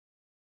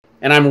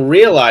And I'm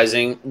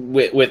realizing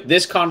with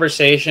this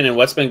conversation and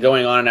what's been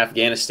going on in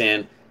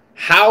Afghanistan,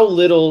 how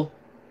little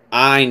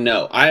I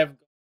know. All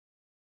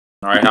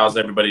right, how's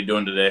everybody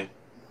doing today?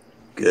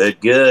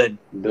 Good.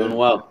 Doing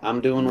well. I'm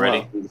doing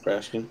Ready?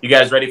 well. You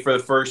guys ready for the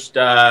first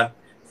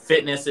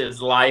Fitness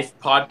is Life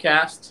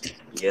podcast?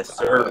 Yes,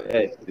 sir.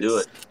 Hey, Do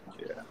it.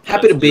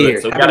 happy to be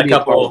here. So Happy to be a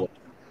part of it.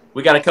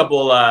 we got a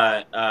couple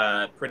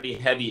pretty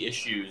heavy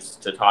issues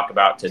to talk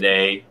about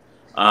today.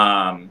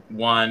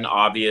 One,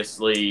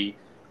 obviously,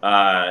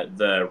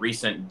 the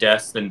recent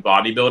deaths in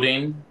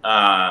bodybuilding,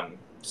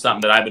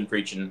 something that I've been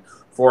preaching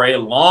for a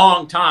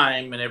long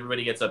time, and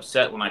everybody gets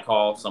upset when I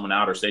call someone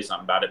out or say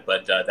something about it,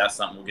 but that's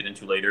something we'll get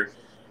into later.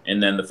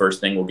 And then the first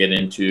thing we'll get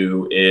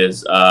into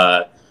is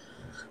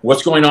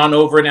what's going on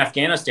over in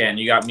Afghanistan.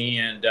 You got me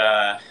and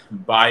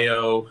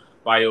Bio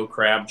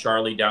Crab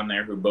Charlie down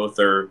there, who both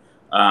are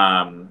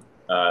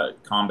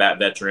combat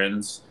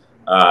veterans,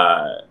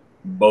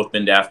 both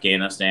been to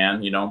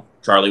Afghanistan. You know,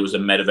 Charlie was a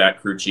medevac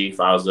crew chief.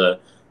 I was a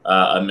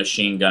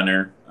machine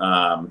gunner.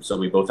 So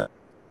we both have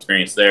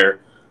experience there.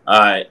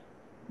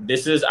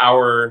 This is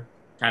our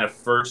kind of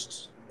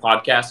first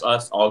podcast,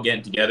 us all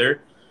getting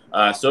together.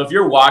 So if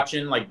you're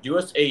watching, like, do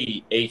us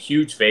a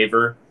huge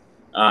favor.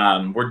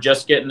 We're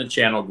just getting the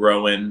channel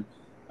growing.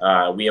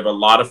 We have a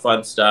lot of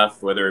fun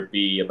stuff, whether it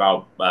be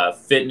about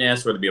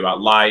fitness, whether it be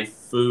about life,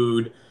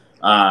 food,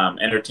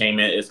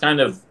 entertainment. It's kind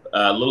of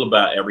a little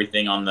about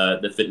everything on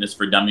the Fitness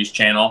for Dummies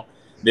channel.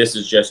 This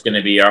is just going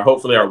to be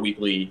hopefully our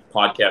weekly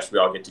podcast. We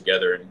all get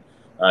together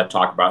and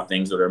talk about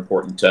things that are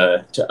important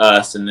to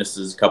us. And this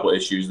is a couple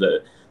issues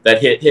that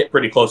hit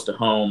pretty close to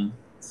home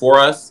for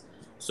us.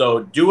 So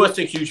do us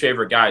a huge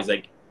favor, guys.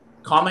 Like,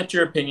 comment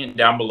your opinion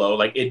down below.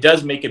 Like, it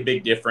does make a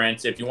big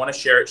difference. If you want to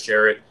share it,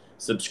 share it.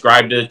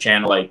 Subscribe to the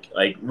channel.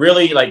 Like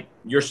really, like,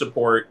 your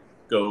support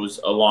goes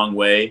a long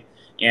way.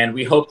 And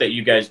we hope that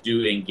you guys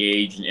do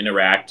engage and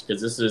interact,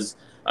 because this is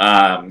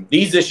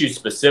these issues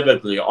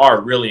specifically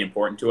are really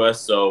important to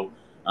us. So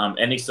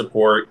any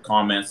support,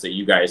 comments that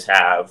you guys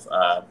have,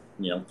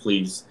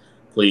 please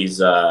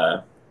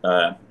do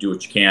what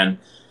you can.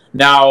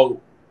 Now,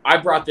 I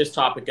brought this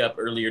topic up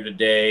earlier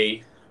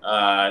today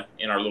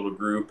in our little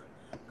group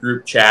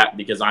chat,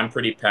 because I'm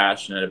pretty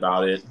passionate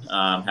about it,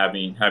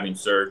 having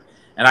served.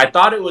 And I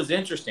thought it was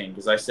interesting,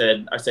 because I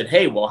said,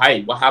 hey, well,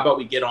 how about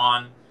we get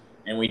on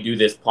and we do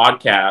this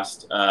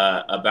podcast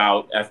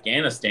about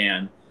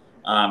Afghanistan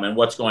and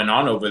what's going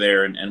on over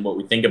there, and what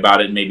we think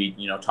about it, and maybe,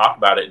 talk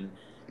about it.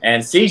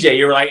 And CJ,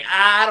 you were like,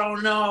 I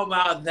don't know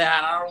about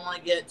that. I don't want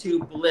to get too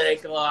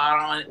political.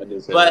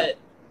 But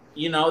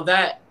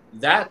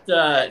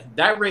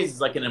that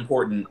raises like an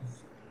important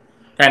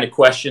kind of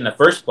question in the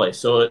first place.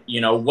 So,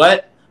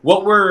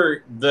 what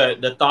were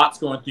the thoughts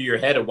going through your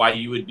head of why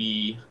you would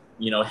be,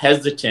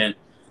 hesitant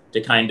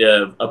to kind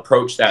of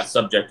approach that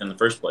subject in the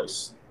first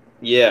place?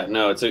 Yeah,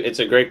 no, it's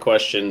a great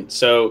question.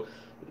 So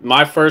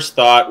my first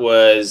thought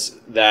was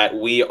that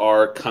we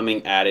are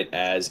coming at it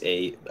as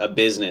a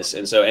business.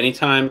 And so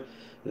anytime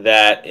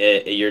that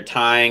you're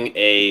tying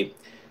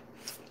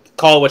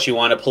call it what you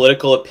want, a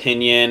political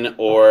opinion,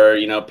 or,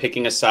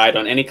 picking a side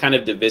on any kind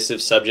of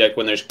divisive subject,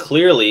 when there's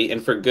clearly,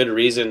 and for good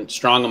reason,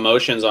 strong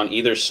emotions on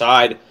either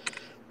side,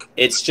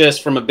 it's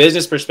just, from a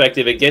business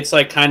perspective, it gets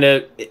like kind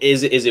of,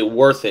 is it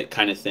worth it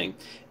kind of thing.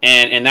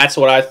 And that's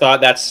what I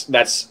thought.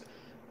 That's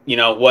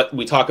what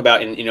we talk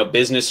about in,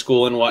 business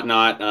school and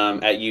whatnot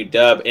at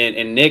UW.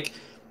 And Nick,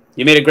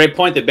 you made a great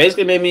point that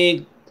basically made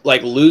me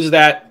like lose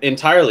that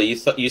entirely.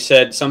 You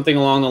said something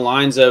along the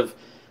lines of,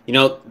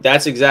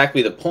 that's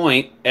exactly the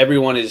point.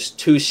 Everyone is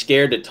too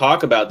scared to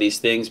talk about these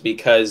things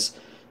because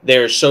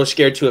they're so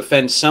scared to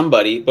offend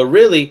somebody. But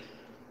really,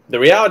 the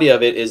reality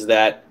of it is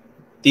that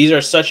these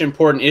are such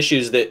important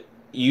issues that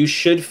you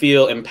should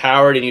feel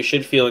empowered and you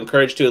should feel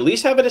encouraged to at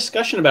least have a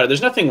discussion about it.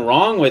 There's nothing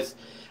wrong with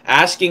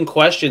asking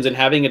questions and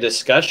having a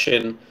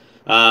discussion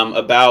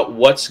about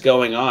what's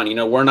going on.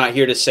 We're not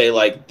here to say,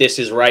 like, this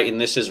is right and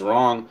this is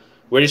wrong.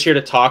 We're just here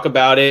to talk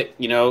about it,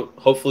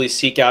 hopefully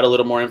seek out a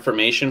little more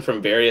information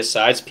from various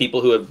sides,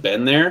 people who have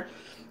been there.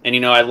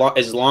 And,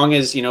 as long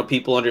as,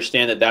 people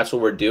understand that that's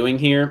what we're doing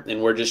here,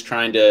 and we're just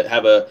trying to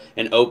have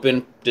an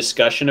open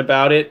discussion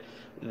about it,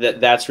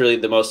 that's really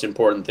the most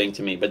important thing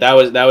to me. But that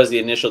was the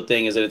initial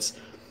thing, is that it's,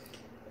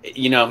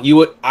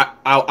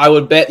 I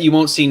would bet you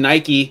won't see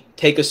Nike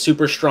take a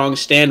super strong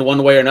stand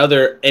one way or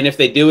another. And if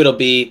they do, it'll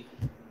be,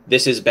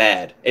 this is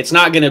bad. It's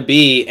not going to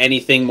be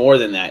anything more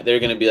than that. They're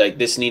going to be like,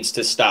 this needs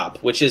to stop,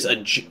 which is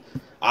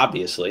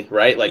obviously,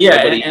 right? Like,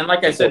 yeah, and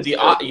like I said, the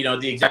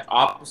exact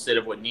opposite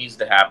of what needs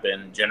to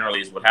happen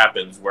generally is what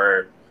happens,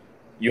 where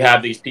you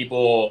have these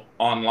people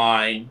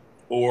online,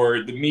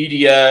 or the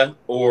media,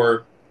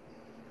 or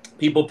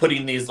people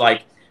putting these,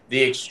 like,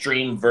 the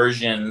extreme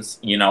versions,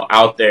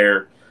 out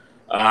there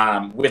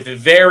with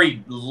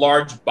very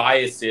large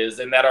biases,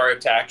 and that are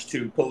attached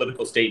to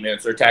political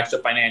statements or attached to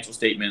financial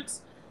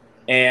statements.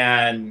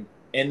 And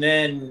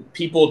then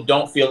people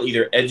don't feel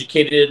either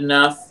educated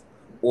enough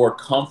or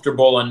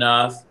comfortable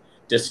enough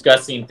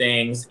discussing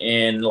things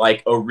in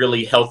like a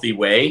really healthy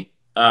way.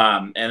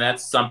 And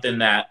that's something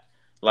that,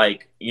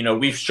 like, you know,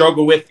 we've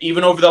struggled with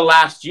even over the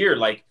last year,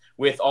 like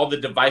with all the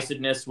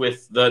divisiveness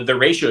with the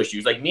ratio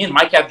issues. Like me and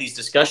Mike have these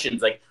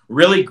discussions, like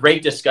really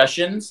great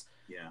discussions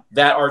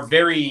that are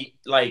very,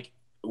 like,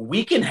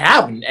 we can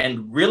have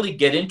and really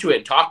get into it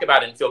and talk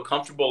about it and feel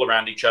comfortable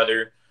around each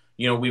other.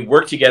 You know, we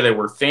work together,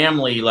 we're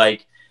family,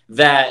 like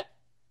that.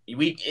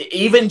 We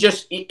even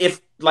just,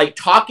 if like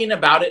talking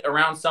about it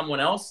around someone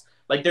else,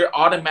 like they're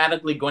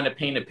automatically going to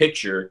paint a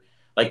picture.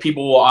 Like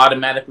people will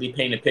automatically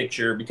paint a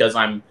picture because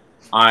I'm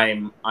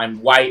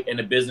white and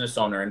a business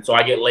owner, and so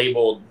I get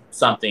labeled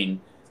something.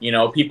 You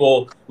know,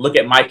 people look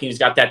at Mike and he's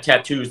got that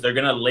tattoos, they're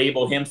gonna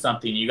label him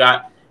something. You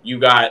got.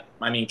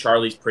 I mean,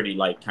 Charlie's pretty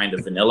like kind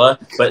of vanilla,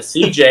 but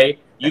CJ,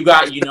 you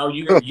got, you know,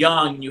 you're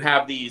young, you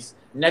have these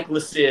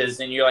necklaces,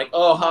 and you're like,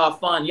 oh, ha,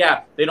 fun.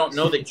 Yeah, they don't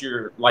know that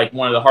you're like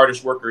one of the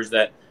hardest workers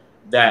that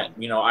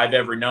you know I've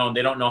ever known.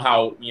 They don't know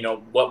how, you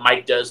know, what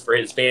Mike does for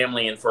his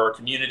family and for our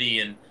community,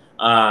 and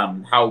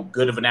how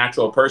good of a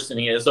natural person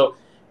he is. So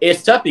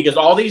it's tough because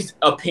all these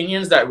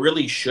opinions that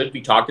really should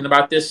be talking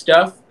about this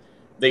stuff,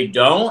 they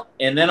don't.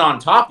 And then on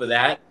top of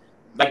that,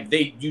 like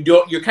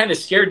you're kind of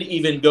scared to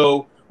even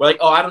go. We're like,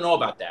 oh, I don't know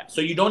about that.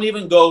 So you don't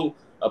even go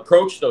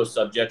approach those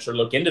subjects or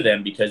look into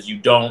them because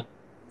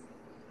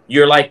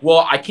you're like,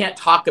 well, I can't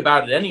talk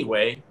about it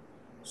anyway.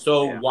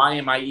 So why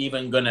am I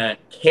even going to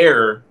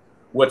care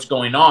what's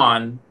going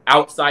on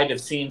outside of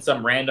seeing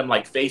some random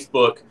like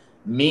Facebook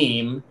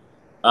meme,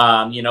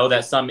 you know,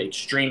 that some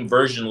extreme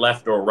version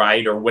left or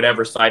right or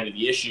whatever side of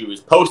the issue is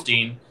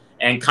posting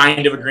and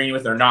kind of agreeing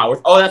with or not with,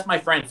 oh, that's my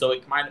friend. So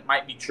it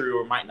might be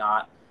true or might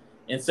not,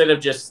 instead of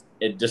just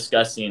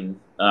discussing,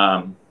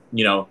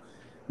 you know,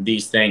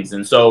 these things.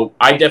 And so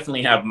I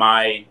definitely have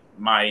my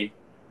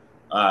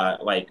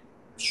like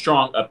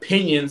strong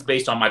opinions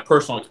based on my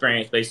personal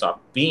experience, based off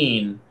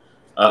being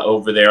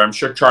over there. I'm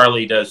sure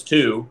Charlie does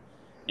too.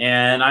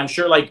 And I'm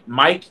sure like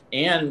Mike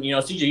and, you know,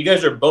 CJ, you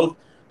guys are both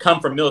come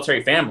from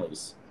military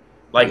families.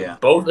 Like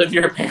both of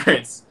your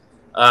parents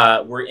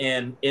were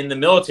in the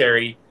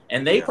military,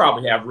 and they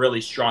probably have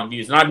really strong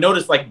views. And I've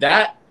noticed like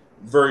that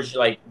version,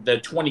 like the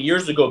 20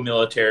 years ago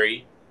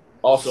military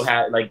also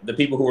had like the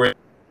people who were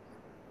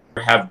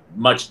have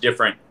much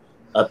different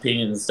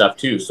opinions and stuff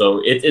too.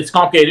 So it's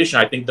complicated.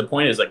 I think the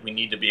point is like we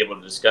need to be able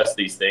to discuss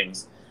these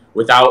things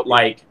without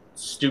like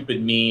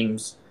stupid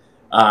memes,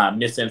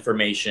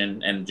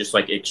 misinformation, and just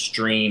like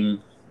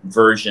extreme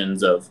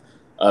versions of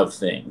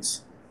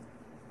things.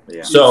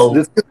 Yeah. So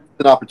this is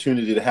an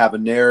opportunity to have a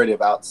narrative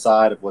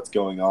outside of what's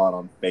going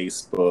on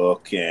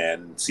Facebook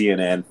and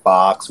CNN,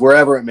 Fox,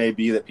 wherever it may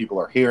be that people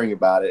are hearing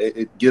about it.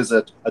 It gives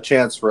a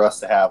chance for us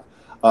to have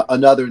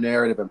another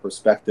narrative and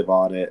perspective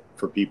on it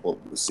for people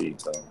to see.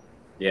 So,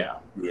 yeah.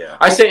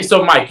 I say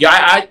so, Mike.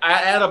 I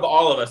out of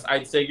all of us,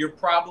 I'd say you're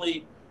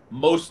probably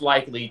most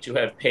likely to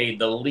have paid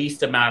the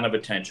least amount of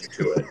attention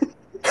to it.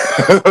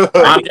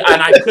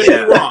 And I could be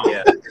wrong.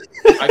 Yeah.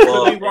 I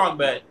could be wrong,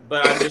 but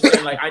I'm just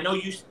saying, like, I know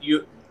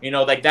you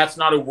know, like that's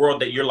not a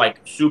world that you're like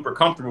super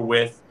comfortable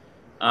with.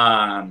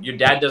 Your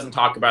dad doesn't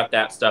talk about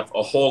that stuff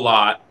a whole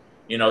lot.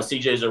 You know,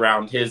 CJ's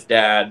around his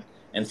dad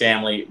and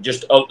family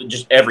just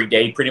every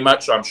day pretty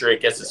much, so I'm sure it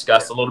gets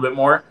discussed a little bit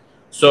more.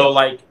 So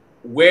like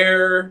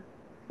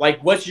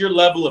what's your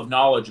level of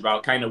knowledge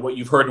about kind of what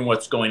you've heard and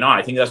what's going on?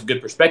 I think that's a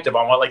good perspective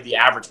on what like the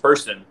average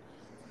person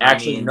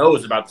actually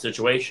knows about the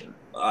situation.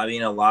 I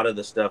mean, a lot of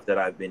the stuff that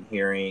I've been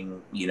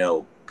hearing, you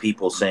know,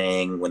 people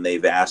saying when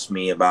they've asked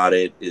me about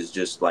it is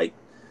just like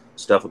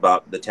stuff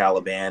about the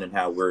Taliban and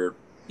how we're,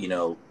 you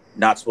know,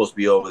 not supposed to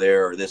be over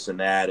there or this and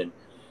that. And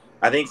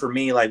I think for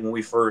me, like when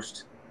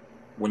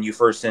you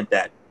first sent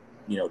that,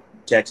 you know,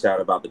 text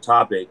out about the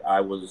topic,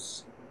 I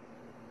was,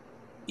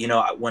 you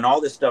know, when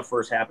all this stuff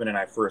first happened and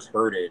I first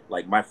heard it,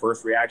 like my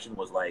first reaction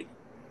was like,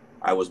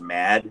 I was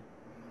mad.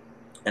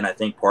 And I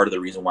think part of the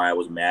reason why I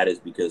was mad is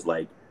because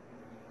like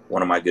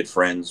one of my good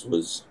friends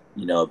was,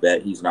 you know, a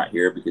vet. He's not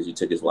here because he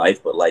took his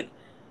life, but like,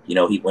 you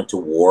know, he went to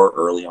war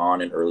early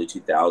on in early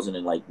 2000,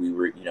 and like we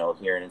were, you know,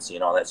 hearing and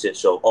seeing all that shit.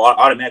 So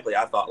automatically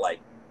I thought like,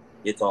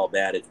 it's all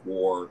bad. It's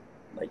war.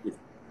 Like if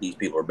these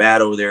people are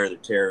bad over there, they're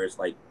terrorists.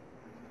 Like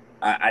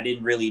I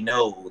didn't really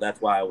know.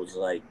 That's why I was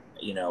like,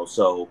 you know,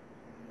 so,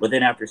 but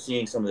then after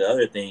seeing some of the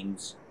other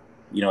things,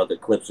 you know, the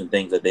clips and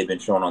things that they've been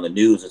showing on the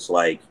news, it's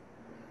like,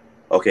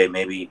 okay,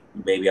 maybe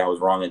I was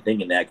wrong in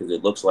thinking that, because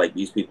it looks like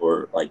these people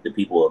are like the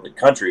people of the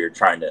country are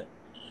trying to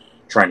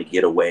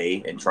get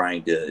away and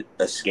trying to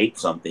escape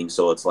something.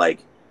 So it's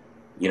like,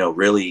 you know,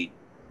 really,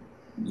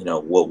 you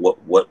know,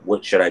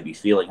 what should I be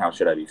feeling? How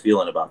should I be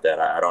feeling about that?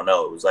 I don't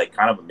know. It was like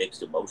kind of a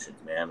mixed emotions,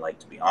 man. Like,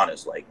 to be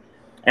honest, like,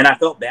 and I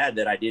felt bad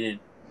that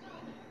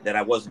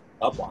I wasn't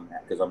up on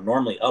that, because I'm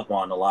normally up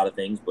on a lot of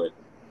things, but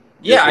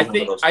yeah, I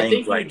think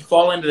like, you'd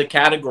fall into the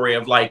category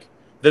of like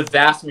the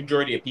vast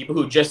majority of people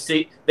who just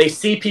see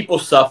people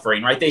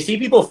suffering, right? They see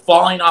people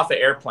falling off of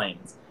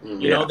airplanes.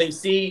 You know, they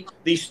see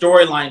these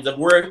storylines of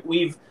where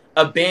we've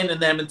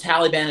abandoned them and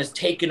Taliban has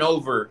taken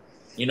over.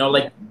 You know,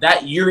 like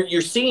that.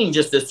 You're seeing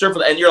just this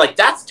surface, and you're like,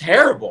 that's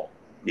terrible.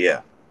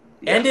 Yeah.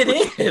 And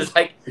it is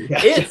like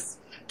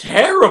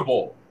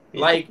terrible.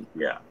 Yeah. Like,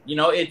 Yeah. you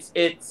know,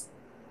 it's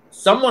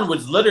someone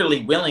was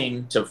literally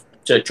willing to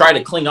try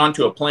to cling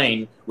onto a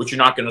plane, which you're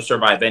not going to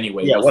survive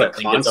anyway. Yeah, unless what a that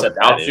thing gets up concept to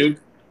that is. altitude.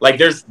 Like,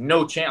 there's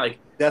no chance. Like,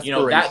 you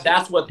know, Desperation.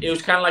 that's what it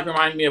was kind of like.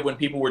 Reminding me of when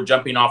people were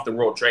jumping off the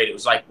World Trade. It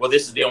was like, well,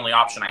 this is the only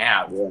option I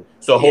have. Yeah.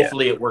 So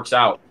hopefully it works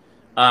out.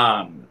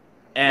 You're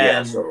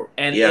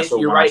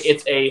right.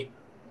 It's a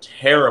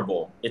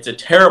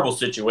terrible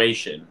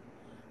situation.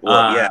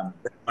 Well, yeah.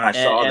 When I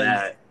saw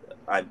that,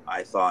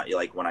 I thought,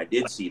 like, when I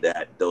did see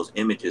that, those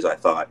images, I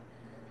thought,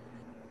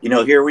 you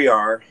know, here we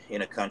are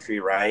in a country,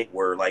 right,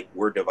 where, like,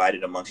 we're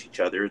divided amongst each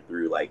other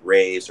through, like,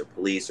 race or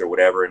police or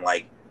whatever, and,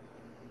 like,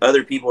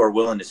 other people are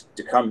willing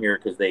to come here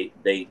because they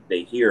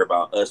hear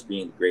about us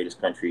being the greatest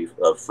country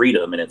of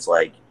freedom, and it's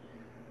like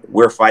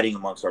we're fighting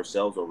amongst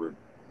ourselves over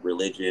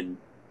religion,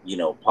 you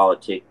know,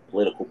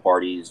 political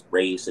parties,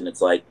 race, and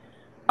it's like,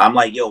 I'm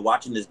like, yo,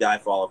 watching this guy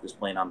fall off this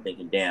plane, I'm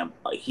thinking, damn,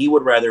 he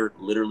would rather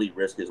literally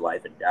risk his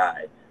life and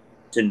die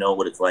to know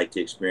what it's like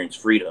to experience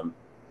freedom.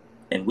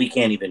 And we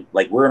can't even,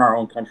 like, we're in our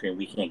own country and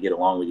we can't get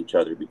along with each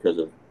other because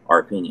of our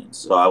opinions.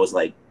 So I was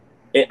like,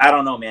 I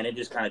don't know, man. It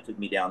just kind of took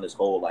me down this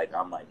whole, like,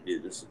 I'm like,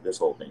 dude, this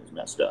whole thing is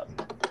messed up.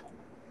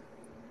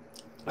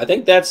 I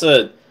think that's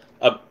a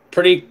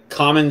pretty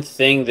common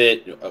thing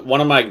that one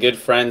of my good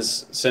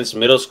friends since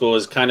middle school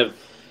is kind of,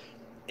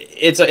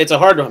 it's a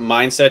hard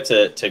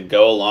mindset to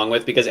go along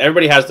with, because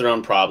everybody has their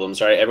own problems,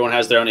 right? Everyone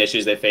has their own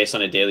issues they face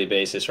on a daily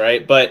basis,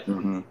 right? But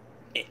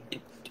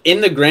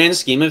in the grand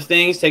scheme of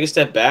things, take a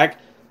step back,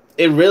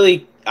 it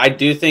really, I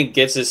do think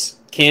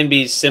can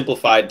be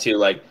simplified to,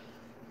 like,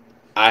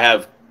 I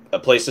have a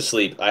place to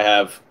sleep, I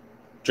have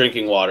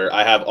drinking water,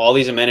 I have all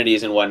these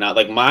amenities and whatnot.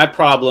 Like, my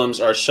problems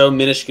are so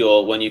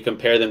minuscule when you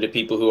compare them to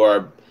people who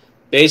are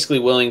basically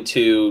willing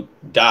to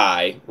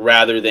die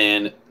rather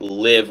than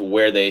live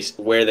where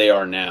they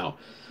are now.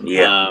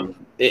 Yeah.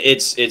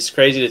 It's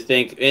crazy to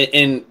think,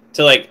 and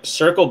to, like,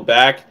 circle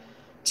back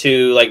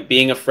to, like,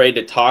 being afraid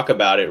to talk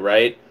about it,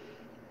 right?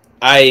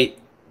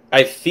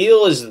 I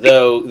feel as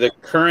though the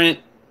current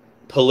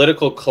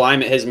political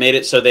climate has made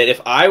it so that if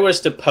I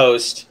was to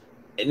post,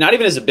 not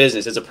even as a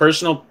business, as a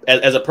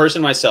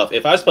person myself,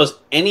 if I was to post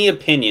any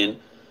opinion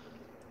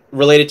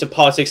related to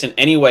politics in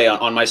any way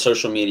on my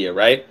social media,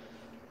 right,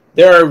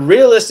 there are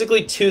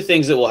realistically two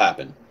things that will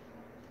happen.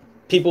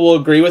 People will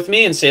agree with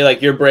me and say,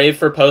 like, you're brave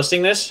for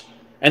posting this,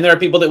 and there are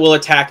people that will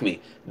attack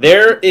me.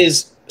 There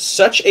is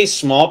such a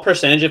small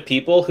percentage of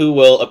people who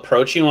will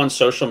approach you on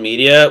social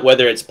media,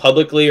 whether it's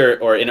publicly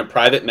or in a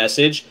private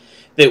message,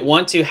 that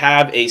want to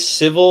have a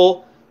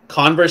civil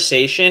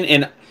conversation.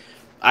 And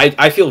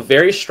I feel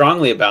very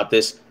strongly about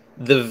this.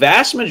 The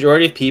vast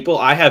majority of people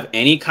I have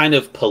any kind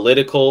of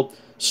political,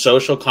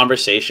 social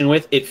conversation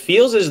with, it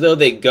feels as though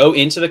they go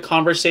into the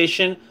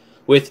conversation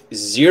with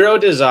zero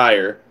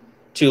desire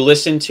to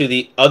listen to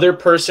the other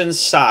person's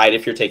side,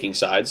 if you're taking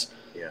sides,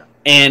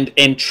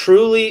 and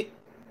truly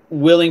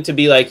willing to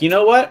be like, you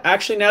know what,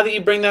 actually, now that you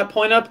bring that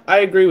point up, I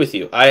agree with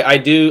you. I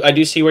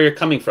do see where you're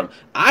coming from.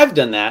 I've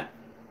done that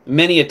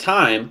many a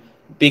time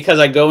because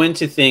I go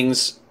into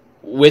things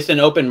with an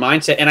open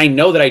mindset, and I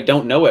know that I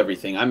don't know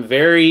everything. I'm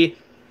very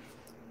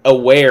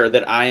aware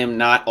that I am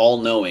not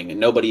all-knowing, and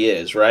nobody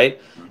is, right?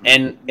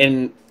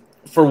 And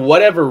for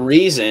whatever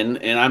reason,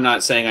 and I'm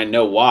not saying I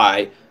know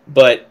why,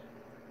 but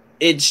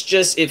it's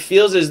just, it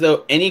feels as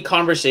though any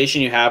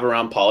conversation you have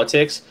around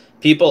politics,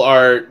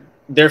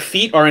 their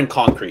feet are in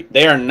concrete.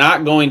 They are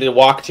not going to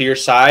walk to your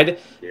side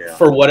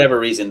for whatever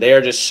reason. They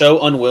are just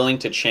so unwilling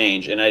to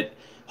change. And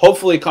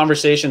hopefully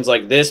conversations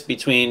like this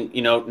between,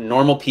 you know,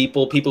 normal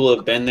people who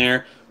have been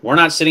there, we're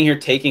not sitting here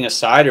taking a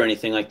side or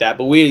anything like that,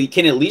 but we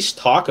can at least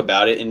talk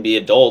about it and be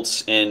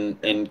adults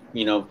and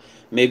you know,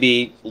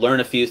 maybe learn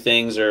a few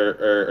things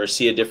or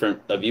see a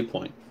different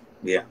viewpoint.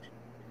 Yeah.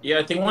 Yeah,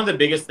 I think one of the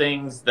biggest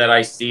things that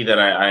I see that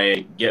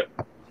I get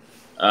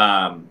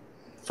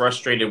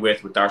frustrated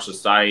with our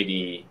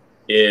society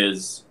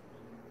is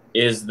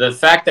the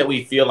fact that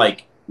we feel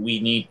like we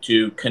need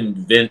to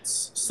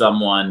convince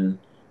someone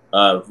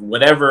of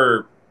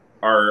whatever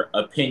our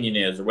opinion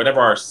is or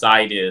whatever our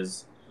side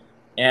is.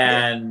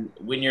 And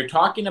when you're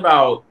talking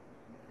about,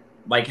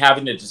 like,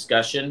 having a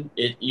discussion,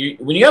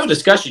 when you have a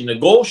discussion, the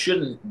goal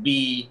shouldn't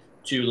be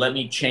to let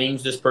me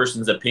change this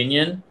person's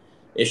opinion.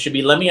 It should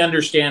be, let me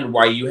understand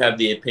why you have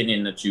the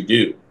opinion that you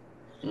do.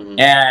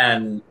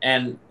 And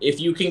if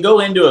you can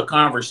go into a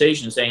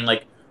conversation saying,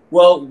 like,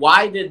 well,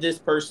 why did this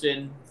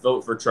person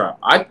vote for Trump?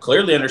 I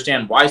clearly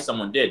understand why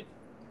someone did.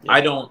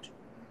 I don't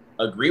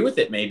agree with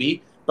it,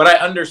 maybe, but I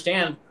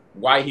understand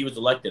why he was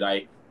elected.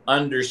 I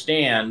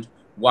understand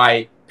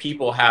why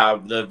people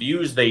have the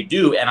views they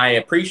do, and I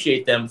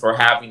appreciate them for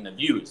having the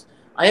views.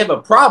 I have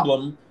a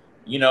problem,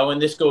 you know,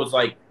 and this goes,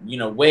 like, you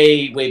know,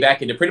 way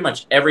back into pretty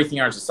much everything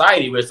in our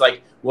society, where it's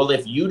like, well,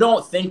 if you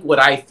don't think what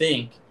I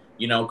think,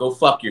 you know, go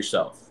fuck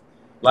yourself.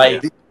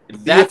 Like,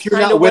 that's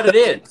kind of what it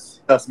is.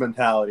 Us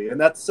mentality, and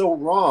that's so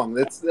wrong.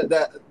 That's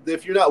that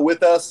if you're not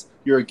with us,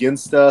 you're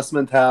against us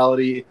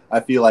mentality,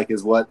 I feel like,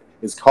 is what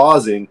is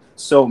causing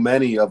so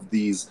many of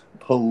these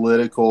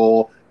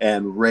political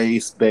and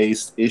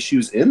race-based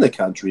issues in the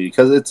country,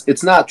 because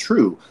it's not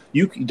true.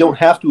 You don't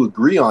have to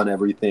agree on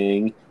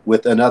everything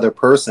with another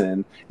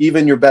person,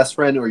 even your best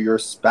friend or your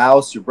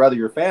spouse, your brother,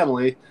 your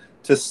family,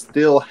 to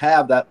still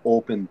have that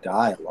open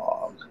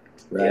dialogue,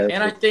 right?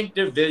 And I think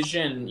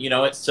division, you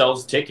know, it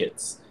sells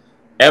tickets.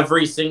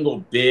 Every single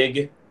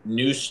big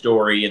news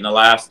story in the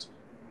last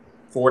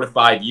 4 to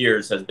 5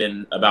 years has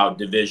been about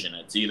division.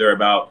 It's either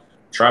about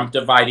Trump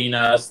dividing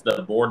us,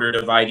 the border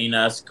dividing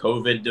us,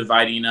 COVID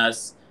dividing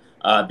us,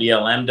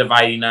 BLM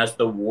dividing us,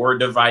 the war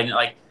dividing,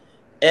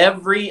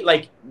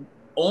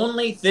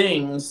 only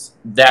things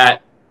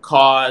that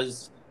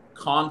cause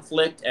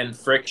conflict and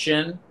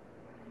friction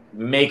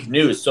make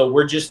news. So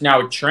we're just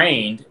now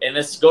trained, and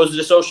this goes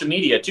to social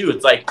media too.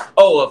 It's like,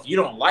 oh, if you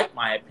don't like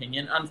my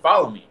opinion,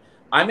 unfollow me.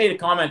 I made a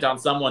comment on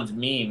someone's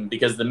meme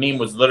because the meme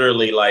was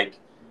literally like,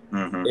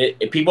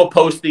 people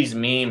post these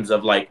memes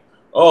of like,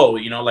 oh,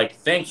 you know, like,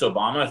 thanks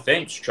Obama,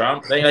 thanks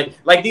Trump. They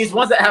like these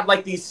ones that have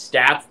like these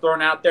stats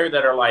thrown out there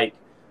that are like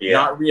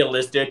not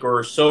realistic,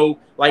 or so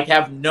like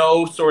have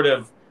no sort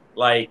of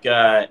like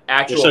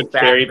actual like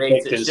fact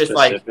base. It's just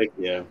specific,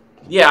 like,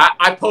 yeah,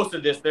 I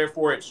posted this,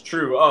 therefore it's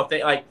true. Oh,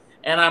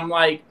 and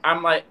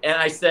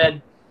I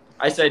said,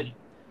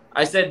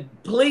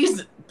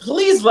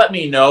 please let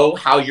me know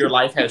how your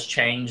life has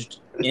changed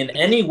in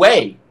any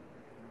way,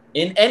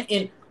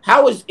 in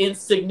how is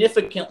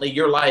insignificantly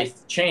your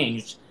life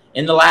changed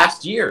in the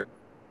last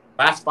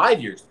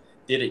 5 years.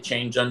 Did it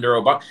change under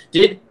Obama?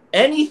 Did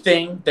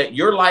anything that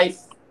your life,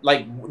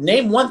 like,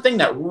 name one thing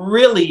that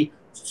really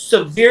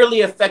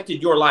severely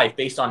affected your life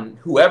based on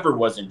whoever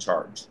was in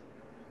charge?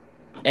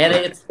 And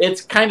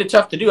it's kind of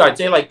tough to do. I'd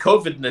say like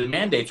COVID and the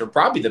mandates are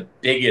probably the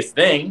biggest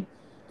thing,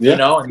 you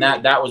know, and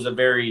that was a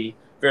very,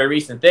 very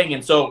recent thing.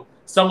 And so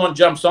someone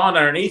jumps on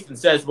underneath and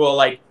says, well,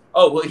 like,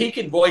 oh, well, he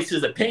can voice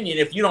his opinion.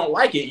 If you don't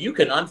like it, you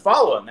can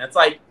unfollow him. It's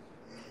like,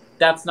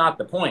 that's not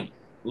the point.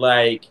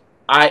 Like,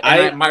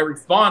 my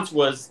response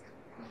was,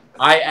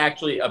 I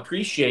actually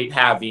appreciate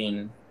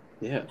having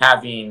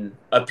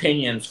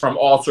opinions from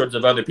all sorts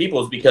of other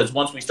peoples, because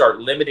once we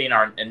start limiting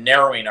and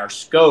narrowing our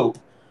scope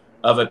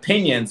of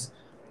opinions,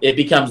 it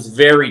becomes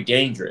very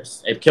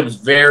dangerous. It becomes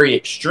very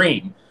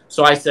extreme.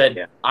 So I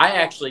said, I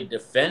actually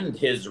defend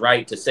his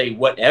right to say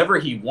whatever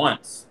he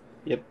wants.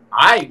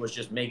 I was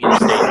just making a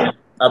statement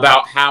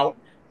about how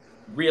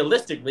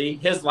realistically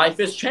his life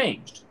has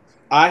changed.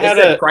 I had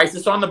a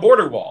crisis on the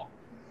border wall.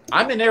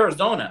 I'm in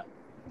Arizona.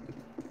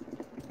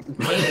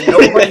 Ain't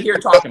nobody here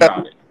talking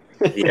about it.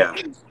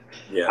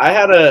 Yeah. I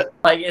had a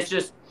it's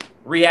just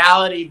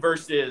reality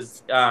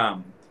versus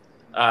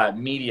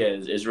media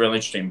is really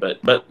interesting.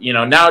 But you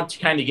know, now to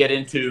kind of get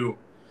into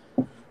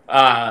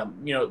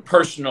you know,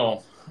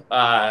 personal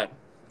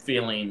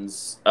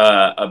feelings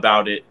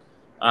about it.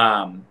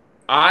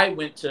 I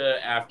went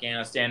to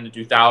Afghanistan in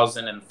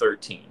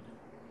 2013.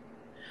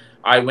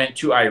 I went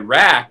to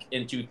Iraq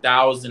in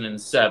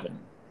 2007.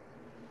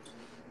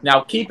 Now,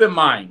 keep in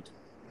mind,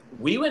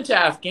 we went to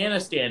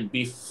Afghanistan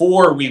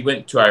before we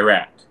went to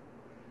Iraq.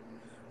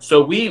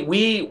 So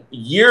we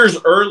years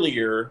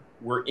earlier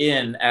were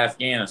in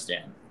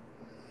Afghanistan.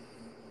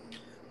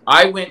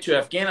 I went to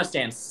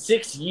Afghanistan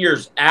 6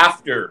 years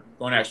after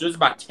going out. So it was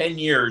about 10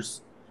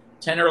 years,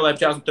 10 or 11,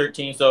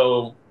 2013.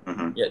 So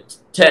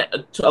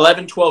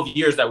 11, 12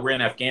 years that we're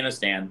in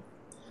Afghanistan.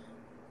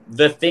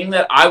 The thing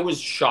that I was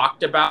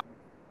shocked about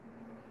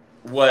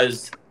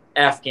was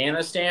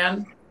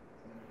Afghanistan,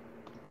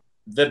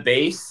 the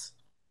base,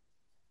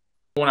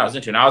 when I was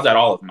into, and I was at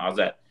all of them. I was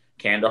at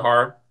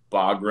Kandahar,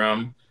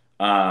 Bagram,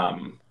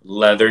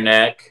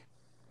 Leatherneck,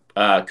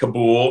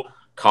 Kabul,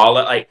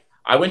 Kala. Like,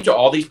 I went to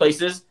all these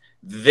places.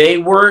 They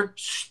were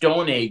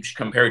Stone Age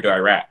compared to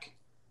Iraq.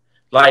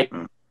 Like,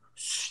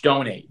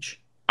 Stone Age.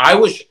 I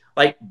was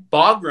like,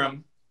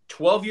 Bagram,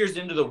 12 years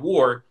into the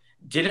war,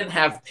 didn't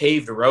have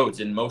paved roads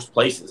in most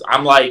places.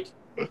 I'm like,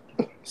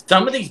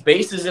 some of these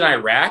bases in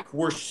Iraq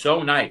were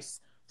so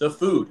nice. The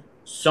food,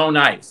 so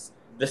nice.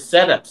 The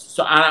setups.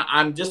 So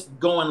I'm just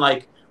going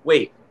like,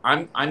 wait,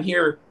 I'm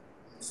here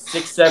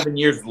 6, 7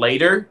 years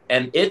later,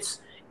 and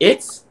it's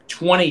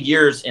 20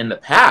 years in the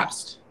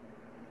past.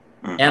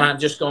 And I'm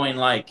just going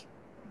like,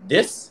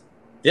 this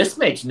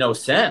makes no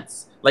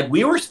sense. Like,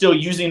 we were still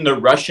using the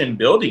Russian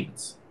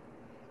buildings.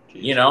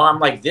 You know, I'm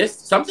like,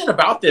 something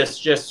about this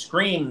just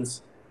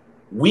screams,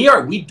 we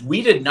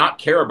did not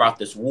care about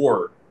this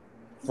war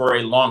for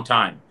a long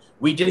time.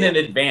 We didn't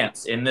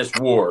advance in this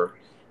war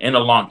in a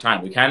long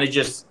time. We kind of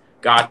just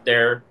got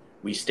there.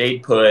 We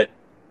stayed put,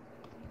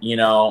 you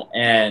know,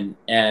 and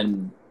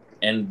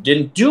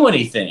didn't do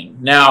anything.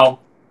 Now,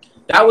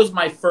 that was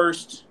my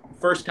first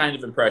kind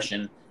of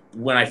impression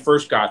when I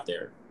first got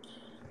there.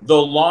 The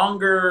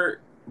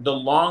longer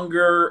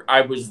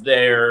I was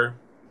there,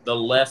 the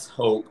less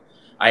hope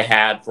I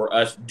had for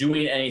us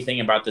doing anything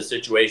about the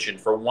situation,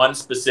 for one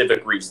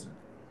specific reason.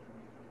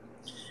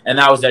 And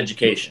that was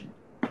education.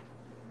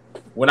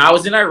 When I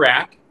was in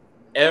Iraq,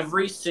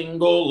 every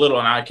single little,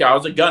 and I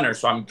was a gunner,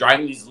 so I'm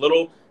driving these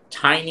little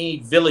tiny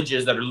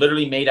villages that are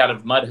literally made out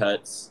of mud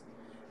huts.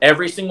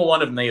 Every single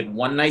one of them, they had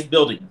one nice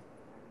building,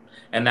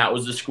 and that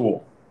was the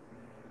school.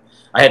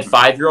 I had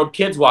 5-year-old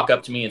kids walk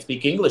up to me and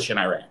speak English in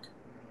Iraq.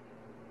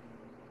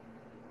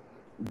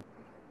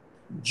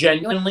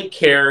 Genuinely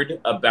cared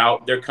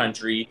about their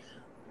country.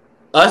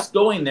 Us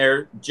going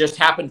there just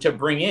happened to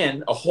bring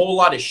in a whole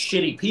lot of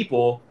shitty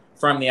people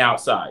from the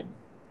outside.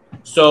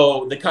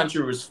 So the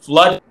country was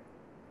flooded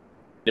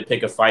to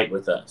pick a fight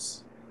with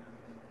us.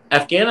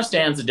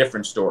 Afghanistan's a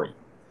different story.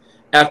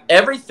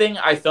 Everything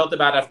I felt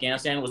about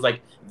Afghanistan was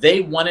like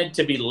they wanted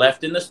to be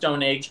left in the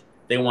Stone Age.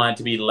 They wanted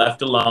to be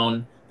left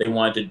alone. They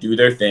wanted to do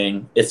their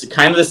thing. It's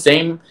kind of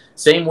the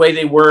same way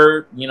they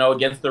were, you know,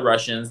 against the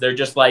Russians. They're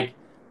just like,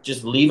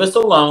 just leave us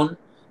alone.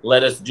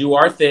 Let us do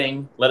our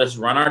thing. Let us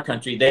run our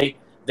country.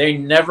 There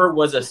never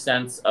was a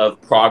sense of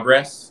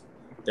progress.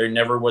 There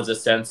never was a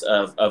sense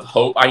of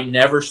hope. I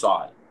never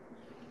saw it.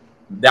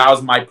 That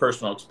was my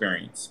personal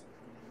experience.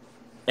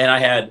 And I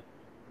had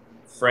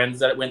friends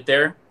that went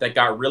there that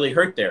got really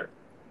hurt there.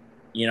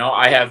 You know,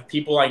 I have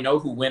people I know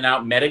who went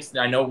out, medics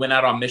that I know went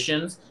out on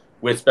missions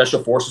with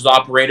special forces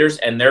operators,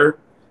 and they're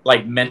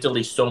like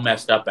mentally so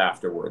messed up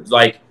afterwards.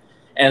 Like,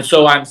 and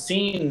so I'm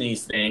seeing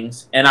these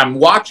things and I'm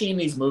watching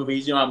these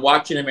movies, you know, I'm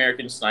watching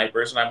American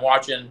Snipers and I'm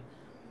watching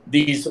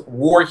these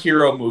war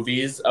hero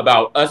movies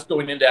about us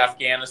going into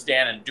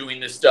Afghanistan and doing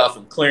this stuff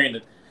and clearing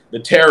the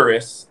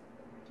terrorists.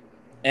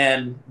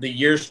 And the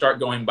years start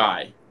going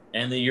by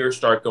and the years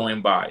start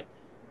going by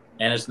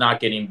and it's not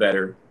getting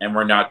better and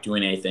we're not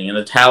doing anything. And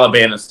the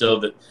Taliban is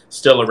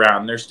still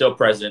around. They're still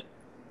present.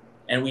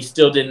 And we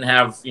still didn't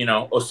have, you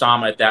know,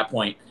 Osama at that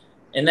point.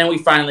 And then we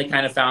finally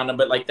kind of found him,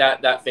 but like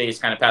that phase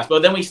kind of passed.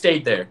 But then we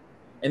stayed there.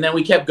 And then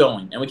we kept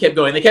going and we kept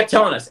going. They kept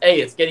telling us,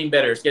 hey, it's getting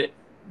better.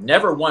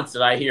 Never once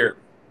did I hear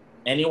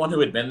anyone who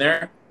had been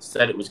there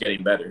said it was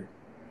getting better.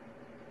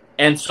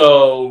 And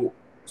so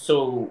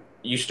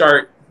you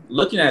start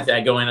looking at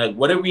that going, like,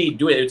 what are we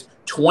doing? It's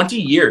 20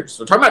 years.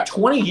 We're talking about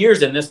 20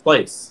 years in this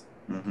place.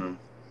 Mm-hmm.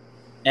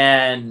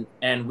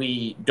 And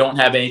we don't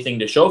have anything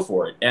to show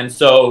for it. And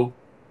so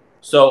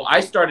I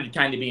started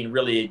kind of being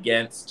really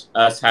against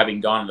us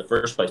having gone in the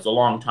first place a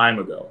long time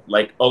ago,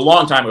 like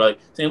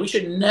saying we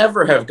should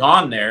never have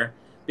gone there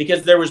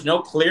because there was no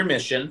clear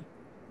mission.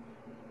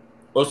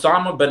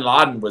 Osama bin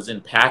Laden was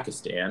in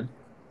Pakistan.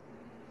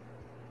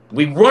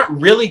 We weren't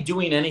really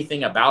doing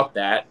anything about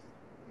that.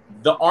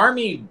 The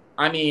army,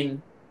 I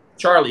mean,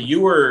 Charlie, you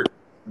were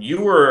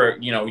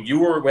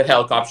with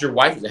helicopters. Your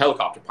wife was a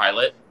helicopter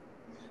pilot.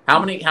 How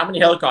many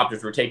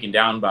helicopters were taken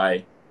down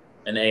by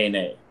an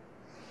ANA?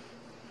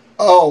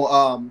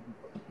 Oh,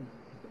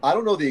 I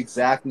don't know the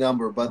exact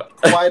number, but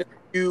quite a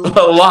few.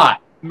 A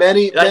lot.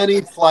 Many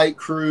flight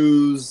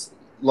crews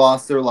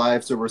lost their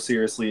lives or were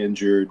seriously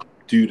injured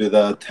due to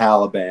the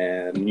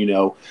Taliban, you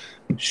know,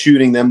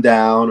 shooting them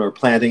down or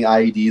planting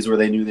IEDs where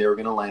they knew they were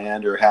going to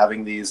land, or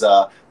having these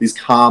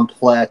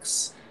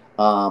complex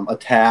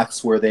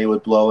attacks where they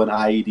would blow an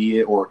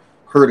IED or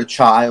hurt a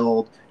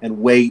child and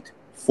wait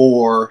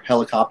for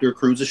helicopter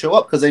crews to show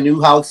up because they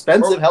knew how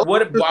expensive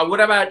helicopters.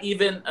 What about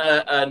even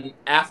an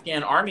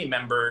Afghan army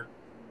member,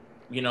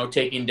 you know,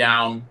 taking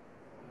down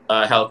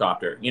a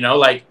helicopter? You know,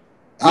 like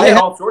we had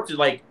all sorts of,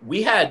 like,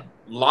 we had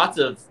lots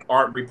of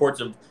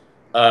reports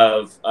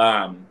of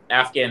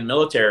Afghan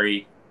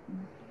military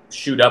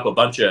shoot up a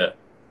bunch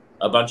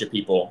of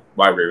people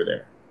while we were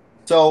there.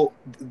 So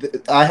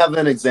I have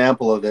an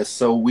example of this.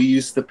 So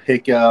we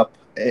picked up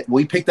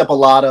a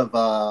lot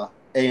of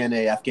ANA,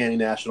 Afghani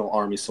National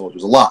Army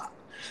soldiers, a lot.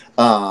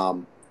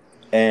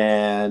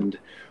 And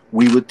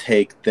we would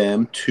take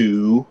them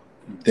to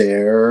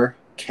their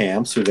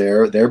camps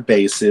or their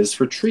bases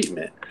for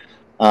treatment.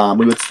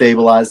 We would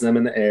stabilize them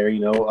in the air,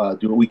 you know,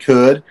 do what we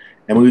could,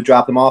 and we would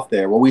drop them off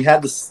there. Well, we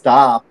had to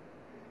stop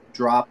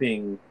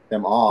dropping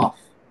them off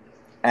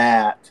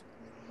at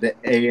the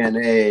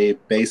ANA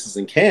bases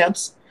and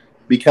camps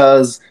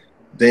because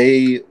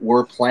they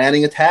were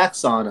planning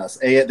attacks on us.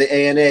 The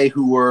ANA,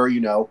 who were,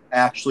 you know,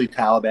 actually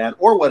Taliban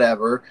or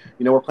whatever,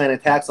 you know, were planning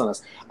attacks on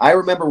us. I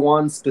remember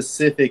one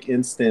specific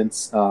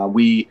instance.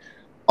 We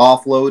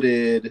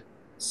offloaded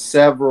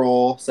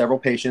several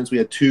patients. We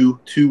had two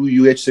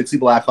UH-60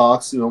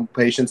 Blackhawks, you know,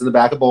 patients in the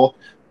back of both,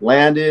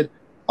 landed,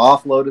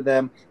 offloaded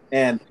them,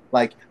 and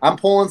like I'm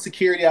pulling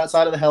security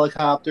outside of the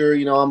helicopter.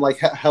 You know, I'm like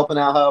helping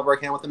out however I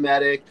can with the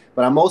medic,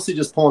 but I'm mostly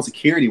just pulling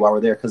security while we're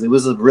there because it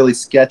was a really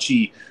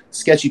sketchy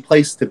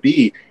place to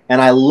be. And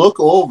I look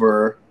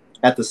over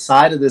at the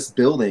side of this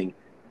building,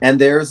 and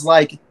there's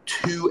like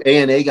 2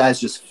 ANA guys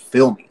just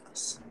filming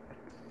us,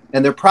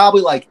 and they're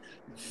probably like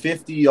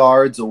 50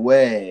 yards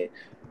away.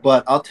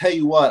 But I'll tell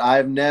you what,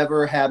 I've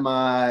never had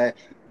my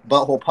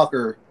butthole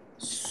pucker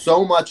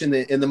so much in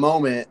the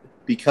moment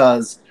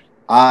because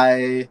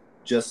I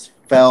just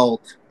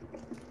felt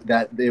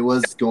that it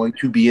was going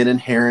to be an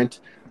inherent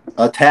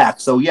attack.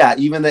 So yeah,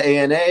 even the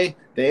ANA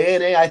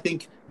I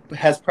think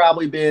has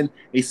probably been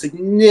a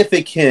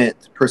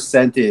significant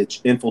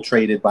percentage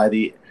infiltrated by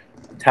the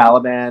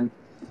Taliban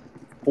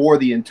for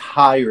the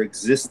entire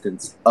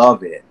existence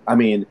of it. I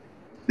mean,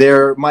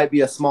 there might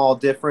be a small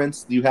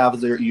difference. You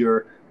have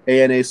your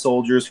ANA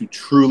soldiers who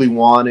truly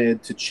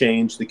wanted to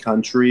change the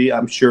country.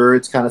 I'm sure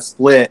it's kind of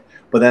split,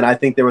 but then I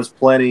think there was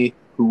plenty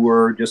who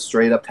were just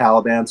straight up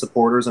Taliban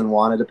supporters and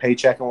wanted a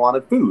paycheck and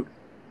wanted food.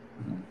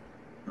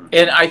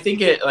 And I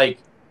think it, like,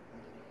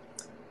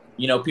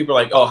 you know, people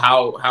are like, oh,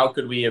 how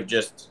could we have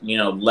just, you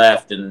know,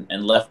 left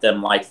and left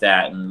them like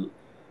that?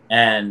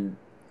 And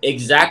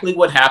exactly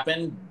what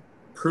happened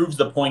proves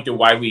the point of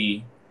why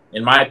we,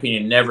 in my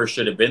opinion, never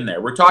should have been there.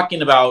 We're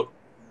talking about,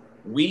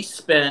 we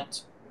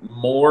spent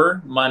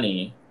more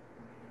money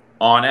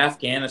on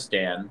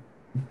Afghanistan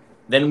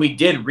than we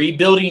did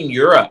rebuilding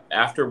Europe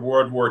after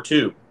World War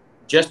II.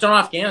 Just on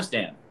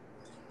Afghanistan.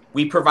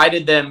 We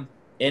provided them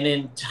an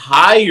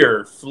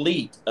entire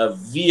fleet of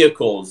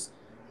vehicles,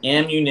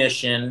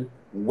 ammunition,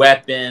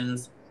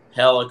 weapons,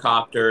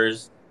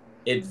 helicopters,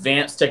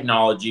 advanced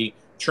technology,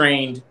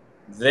 trained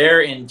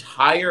their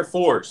entire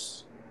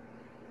force,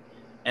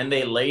 and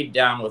they laid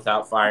down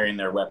without firing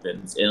their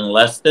weapons in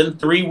less than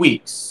 3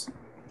 weeks.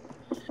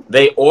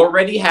 They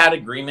already had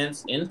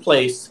agreements in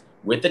place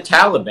with the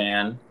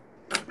Taliban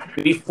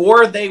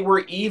before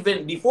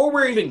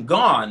we're even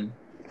gone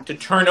to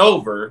turn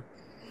over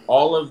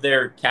all of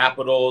their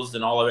capitals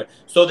and all of it.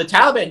 So the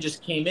Taliban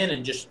just came in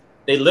and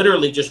they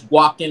literally just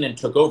walked in and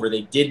took over.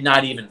 They did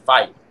not even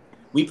fight.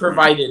 We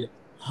provided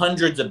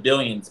hundreds of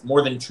billions,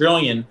 more than $1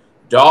 trillion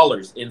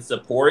in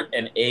support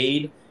and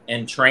aid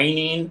and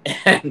training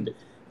and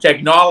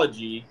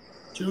technology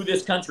to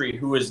this country,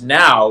 who is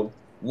now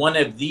one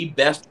of the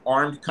best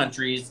armed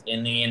countries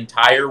in the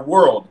entire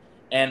world.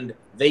 And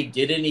they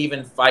didn't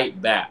even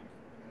fight back.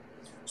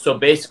 So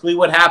basically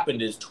what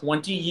happened is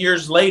 20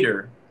 years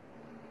later,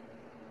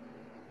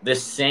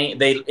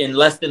 in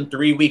less than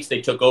 3 weeks,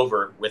 they took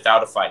over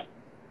without a fight.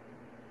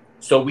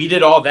 So we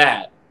did all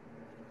that.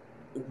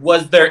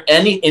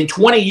 In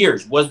 20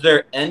 years, was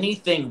there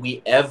anything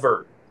we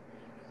ever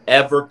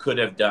could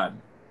have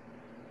done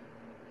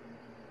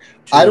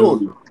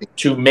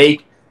to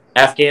make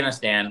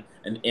Afghanistan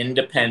an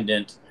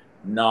independent,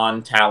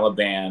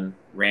 non-Taliban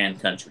ran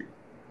country?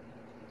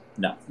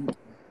 No.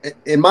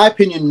 In my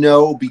opinion,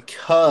 no,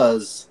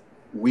 because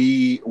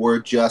we were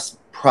just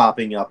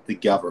propping up the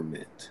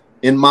government.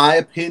 In my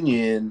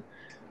opinion,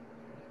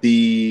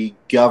 the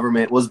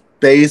government was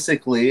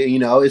basically, you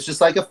know, it's just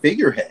like a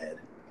figurehead.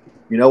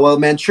 You know, well,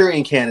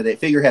 Manchurian candidate,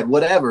 figurehead,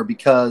 whatever,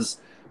 because,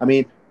 I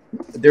mean,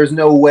 there's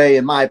no way,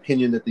 in my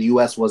opinion, that the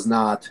U.S. was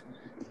not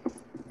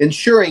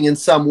ensuring in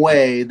some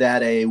way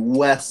that a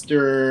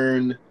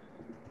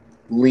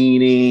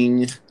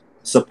Western-leaning,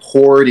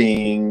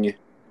 supporting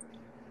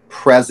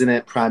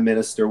president, prime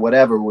minister,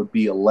 whatever would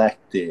be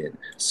elected.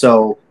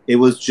 So it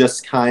was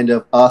just kind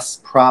of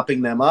us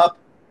propping them up,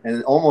 and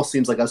it almost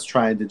seems like us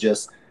trying to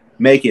just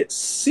make it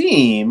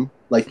seem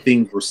like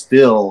things were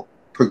still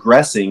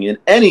progressing in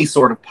any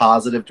sort of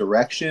positive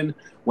direction,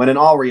 when in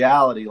all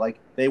reality, like,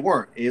 they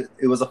weren't. It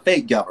was a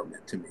fake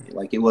government to me.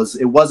 Like, it was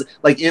a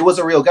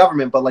real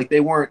government, but like, they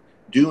weren't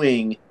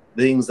doing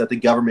things that the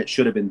government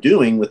should have been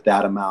doing with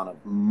that amount of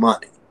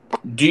money.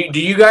 Do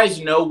you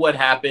guys know what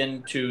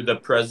happened to the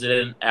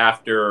president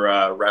after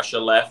Russia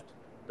left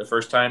the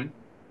first time?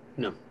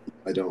 No,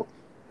 I don't.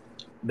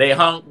 They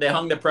hung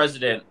the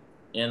president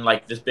in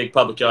like this big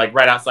public jail, like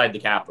right outside the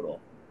Capitol.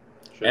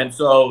 Sure. And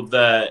so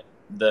the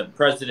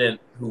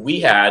president who we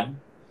had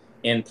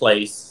in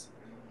place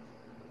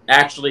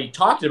actually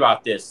talked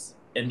about this.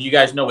 And do you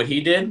guys know what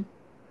he did?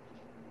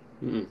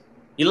 Mm-hmm.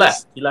 He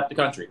left. He left the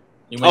country.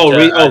 He went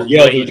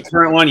the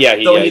current one. Yeah.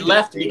 He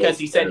left because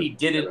he said he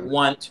didn't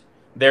want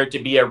there to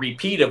be a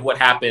repeat of what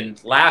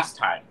happened last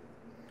time,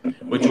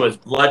 which was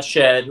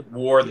bloodshed,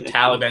 war, the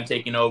Taliban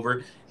taking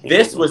over.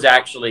 This was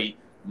actually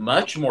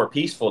much more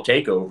peaceful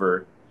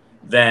takeover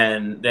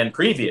than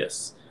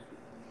previous.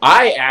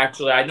 I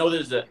know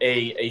this is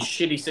a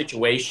shitty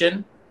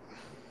situation,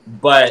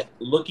 but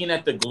looking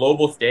at the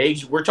global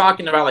stage, we're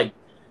talking about, like,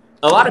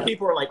 a lot of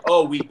people are like,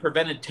 oh, we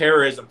prevented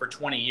terrorism for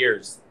 20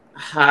 years.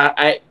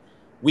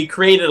 We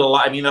created a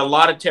lot. I mean, a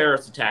lot of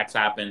terrorist attacks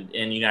happened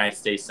in the United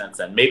States since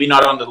then. Maybe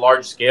not on the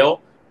large scale,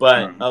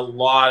 but a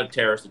lot of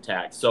terrorist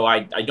attacks. So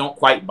I don't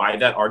quite buy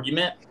that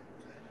argument.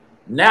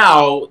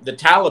 Now the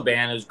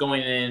Taliban is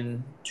going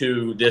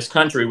into this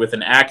country with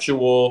an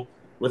actual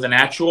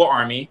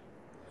army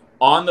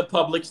on the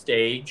public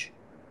stage,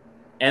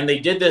 and they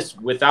did this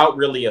without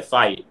really a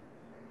fight.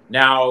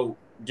 Now,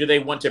 do they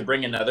want to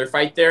bring another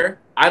fight there?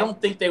 I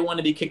don't think they want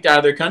to be kicked out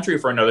of their country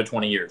for another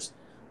 20 years.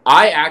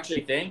 I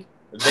actually think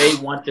they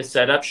want to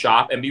set up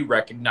shop and be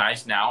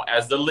recognized now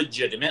as the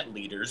legitimate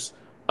leaders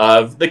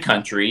of the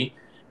country,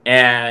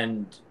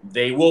 and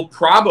they will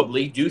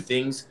probably do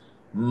things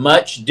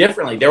much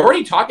differently. They're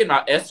already talking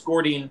about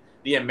escorting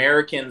the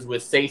Americans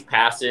with safe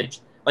passage.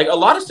 Like, a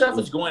lot of stuff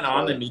is going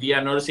on in the media,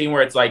 I'm noticing,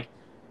 where it's like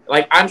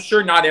I'm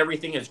sure not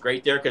everything is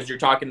great there, because you're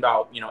talking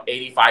about,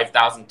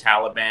 85,000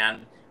 Taliban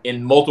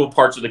in multiple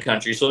parts of the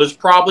country. So there's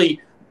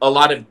probably a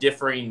lot of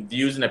differing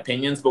views and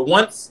opinions. But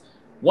once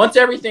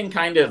everything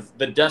kind of,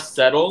 the dust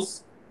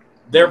settles,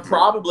 they're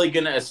probably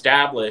going to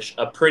establish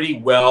a pretty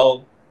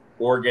well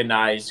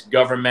organized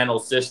governmental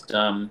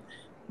system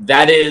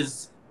that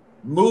is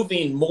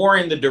moving more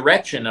in the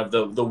direction of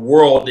the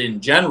world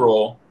in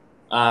general.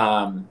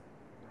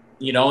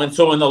 You know, and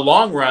so in the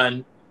long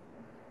run,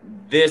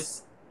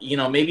 this, you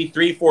know, maybe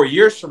 3-4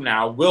 years from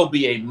now will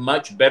be a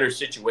much better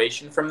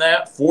situation from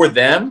that for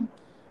them,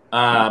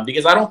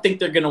 because I don't think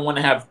they're going to want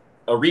to have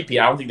a repeat.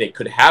 I don't think they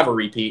could have a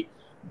repeat,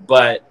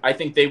 but I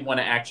think they want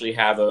to actually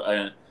have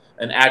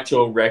an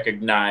actual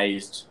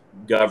recognized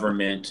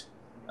government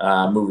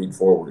moving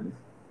forward.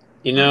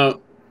 You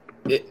know,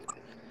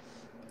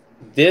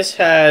 this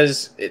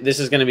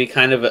is going to be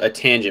kind of a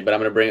tangent, but I'm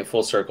going to bring it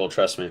full circle.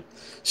 Trust me.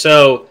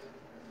 So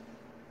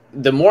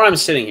the more I'm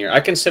sitting here,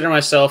 I consider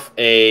myself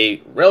a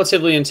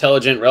relatively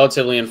intelligent,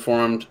 relatively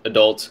informed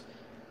adult.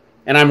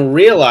 And I'm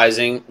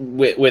realizing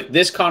with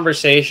this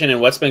conversation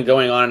and what's been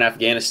going on in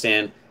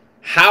Afghanistan,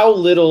 how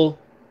little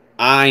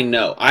I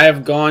know. I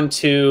have gone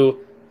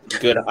to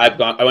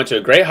I went to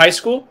a great high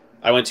school.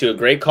 I went to a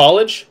great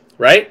college,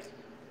 right?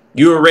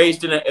 You were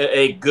raised in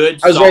a good,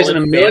 I was raised in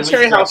a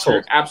military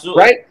household.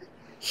 Absolutely. Right?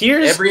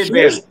 Here's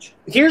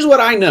what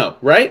I know,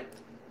 right?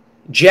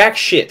 Jack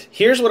shit.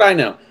 Here's what I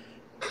know.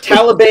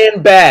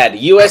 Taliban bad.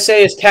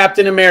 USA is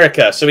Captain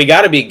America, so we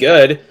got to be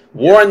good.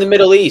 War in the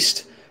Middle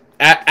East,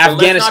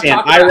 Afghanistan,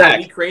 Iraq.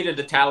 We created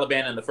the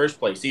Taliban in the first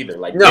place, either.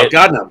 Like, no,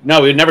 God, no,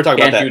 no. We would never talk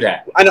about that. Can't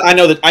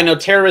do that. I know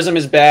terrorism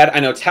is bad. I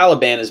know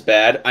Taliban is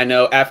bad. I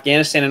know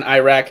Afghanistan and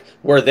Iraq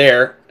were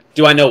there.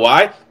 Do I know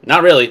why?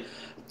 Not really.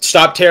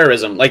 Stop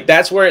terrorism. Like,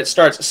 that's where it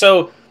starts.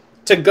 So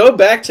to go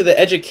back to the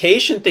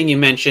education thing you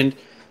mentioned,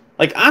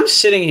 like, I'm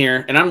sitting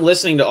here and I'm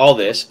listening to all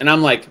this, and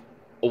I'm like,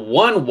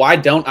 one, why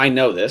don't I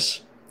know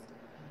this?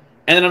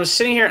 And then I'm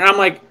sitting here and I'm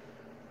like,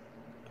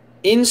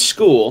 in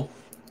school,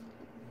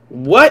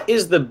 what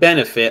is the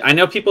benefit? I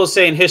know people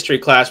say in history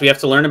class we have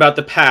to learn about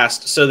the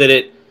past so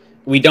that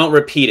we don't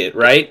repeat it,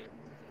 right?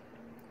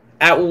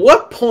 At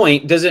what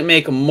point does it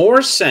make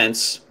more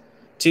sense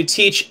to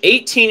teach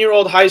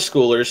 18-year-old high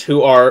schoolers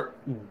who are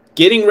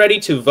getting ready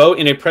to vote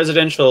in a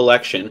presidential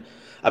election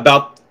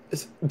about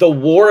the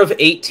War of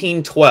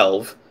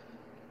 1812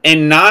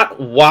 and not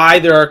why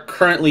there are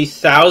currently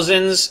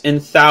thousands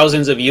and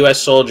thousands of U.S.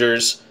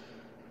 soldiers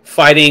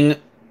fighting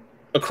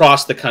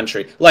across the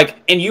country? Like,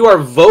 and you are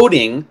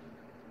voting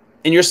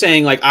and you're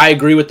saying, like, I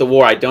agree with the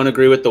war, I don't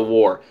agree with the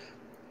war.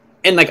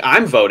 And, like,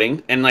 I'm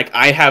voting and, like,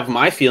 I have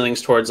my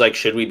feelings towards, like,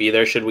 should we be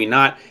there, should we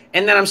not?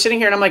 And then I'm sitting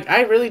here and I'm like,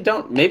 I really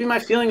don't, maybe my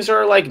feelings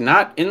are, like,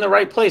 not in the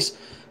right place.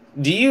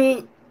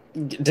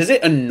 Does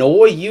it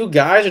annoy you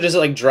guys, or does it,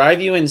 like, drive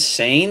you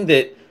insane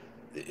that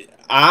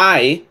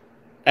I,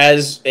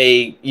 as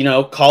a, you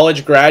know,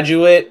 college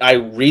graduate, I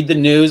read the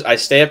news, I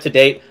stay up to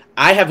date,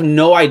 I have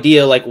no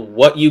idea, like,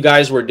 what you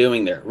guys were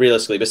doing there,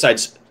 realistically,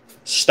 besides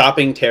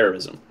stopping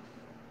terrorism?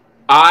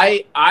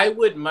 I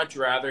would much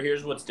rather,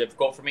 here's what's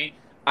difficult for me,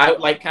 I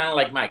like, kind of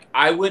like Mike,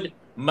 I would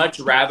much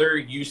rather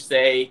you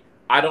say,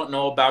 I don't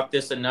know about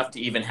this enough to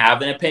even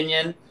have an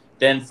opinion,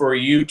 than for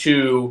you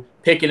to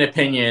pick an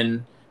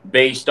opinion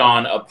based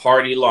on a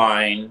party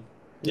line,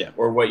 yeah,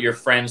 or what your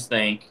friends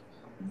think,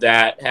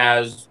 that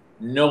has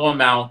no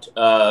amount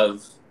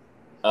of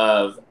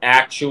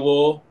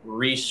actual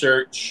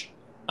research,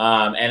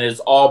 and is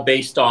all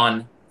based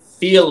on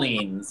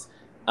feelings,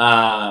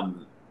 that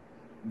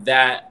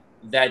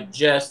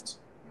just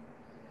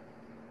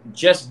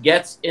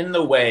gets in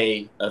the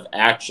way of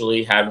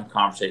actually having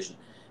conversation.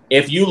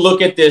 If you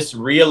look at this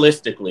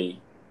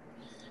realistically,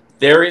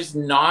 there is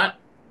not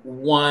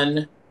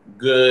one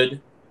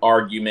good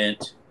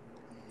argument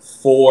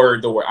for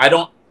the war. I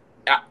don't,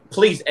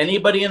 please,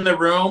 anybody in the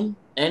room,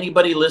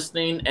 anybody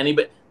listening,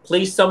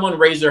 please someone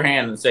raise their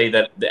hand and say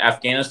that the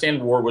Afghanistan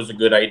war was a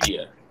good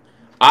idea.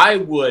 I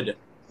would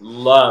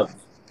love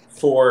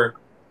for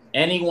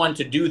anyone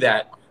to do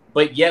that,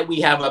 but yet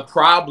we have a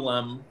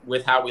problem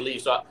with how we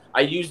leave. So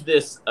I used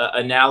this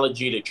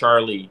analogy to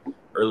Charlie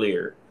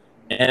earlier,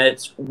 and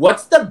it's,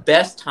 what's the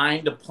best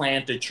time to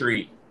plant a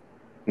tree?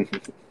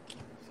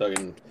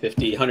 Fucking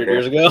 50, 100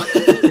 years ago?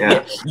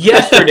 Yeah.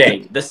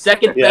 Yesterday. The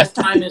second best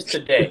time is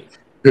today.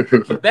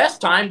 The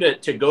best time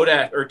to go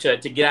to, or to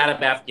get out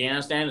of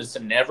Afghanistan is to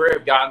never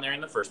have gotten there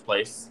in the first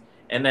place,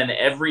 and then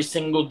every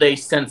single day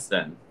since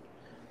then.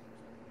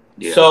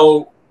 Yeah.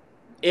 So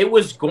it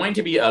was going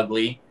to be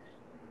ugly.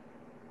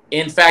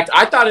 In fact,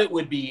 I thought it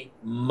would be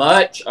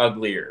much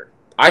uglier.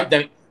 I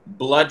think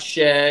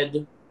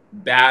bloodshed,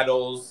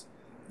 battles.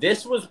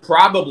 This was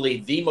probably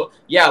the most.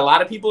 Yeah, a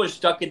lot of people are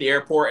stuck at the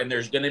airport, and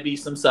there's going to be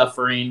some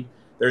suffering.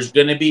 There's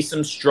going to be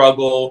some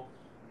struggle.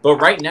 But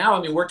right now,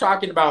 I mean, we're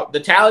talking about, the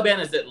Taliban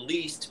is at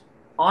least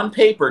on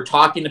paper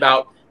talking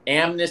about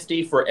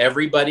amnesty for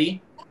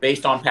everybody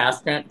based on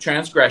past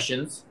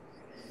transgressions.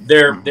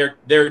 They're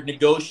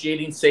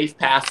negotiating safe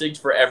passage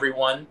for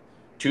everyone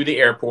to the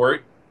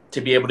airport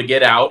to be able to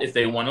get out if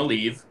they want to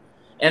leave.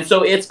 And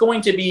so it's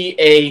going to be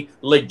a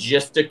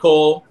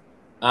logistical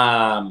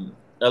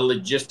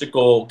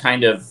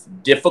kind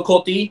of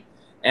difficulty,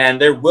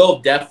 and there will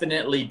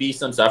definitely be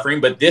some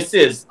suffering, but this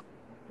is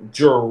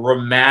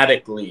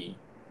dramatically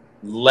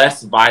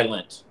less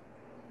violent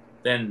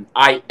than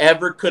I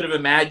ever could have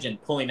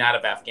imagined pulling out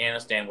of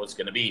Afghanistan was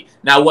going to be.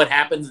 Now, what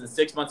happens in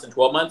 6 months and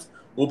 12 months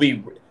will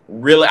be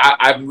really,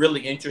 I'm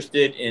really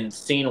interested in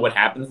seeing what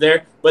happens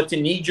there. But to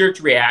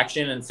knee-jerk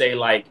reaction and say,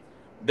 like,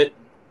 that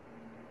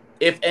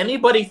if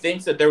anybody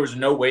thinks that there was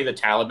no way the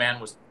Taliban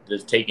was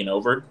taking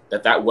over,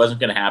 that wasn't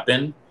going to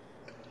happen,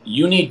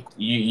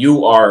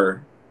 you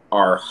are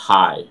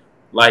high.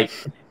 Like,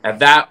 at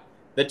that,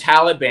 the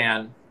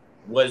Taliban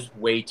was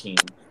waiting.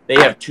 They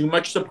have too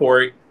much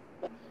support.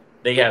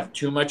 They have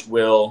too much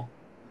will.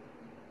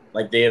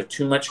 Like, they have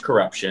too much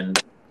corruption.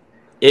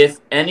 If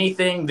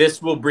anything,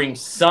 this will bring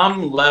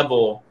some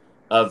level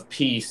of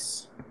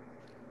peace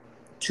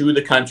to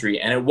the country.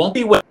 And it won't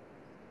be what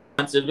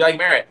it'll be like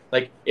merit.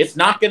 Like, it's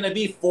not going to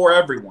be for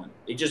everyone.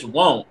 It just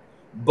won't.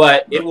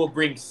 But it will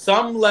bring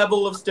some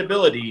level of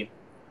stability.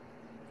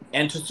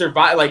 And to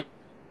survive, like,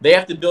 they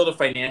have to build a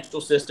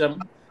financial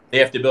system. They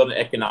have to build an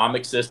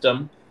economic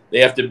system. They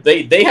have to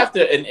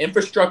an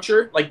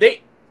infrastructure.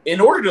 Like,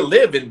 in order to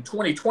live in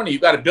 2020, you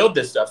got to build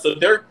this stuff. So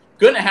they're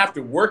going to have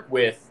to work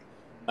with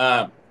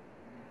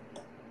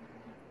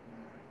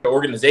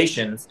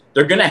organizations.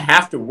 They're going to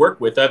have to work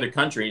with other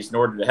countries in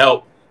order to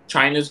help.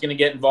 China's going to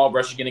get involved.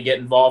 Russia's going to get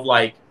involved.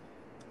 Like,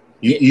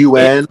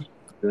 UN.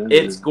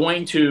 It's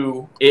going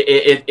to.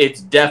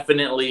 It's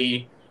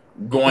definitely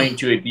going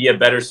to be a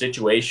better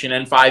situation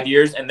in 5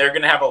 years, and they're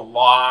going to have a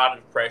lot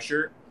of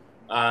pressure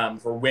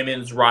for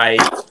women's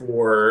rights,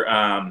 for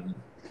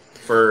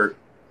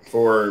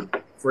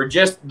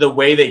just the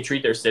way they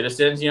treat their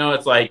citizens. You know,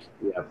 it's like,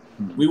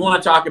 we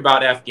want to talk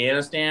about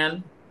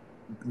Afghanistan,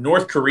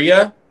 North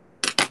Korea,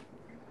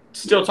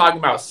 still talking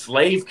about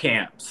slave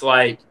camps,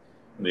 like,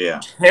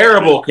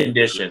 terrible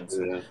conditions.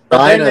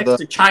 But they're next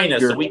to China,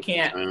 so we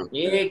can't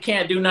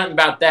do nothing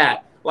about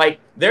that.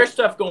 Like, there's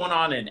stuff going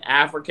on in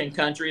African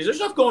countries. There's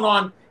stuff going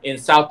on in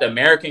South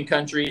American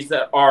countries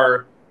that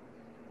are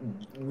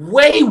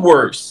way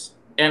worse.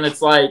 And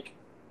it's like,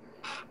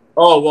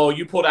 oh, well,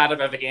 you pulled out of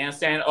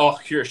Afghanistan. Oh,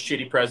 you're a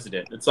shitty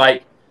president. It's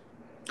like,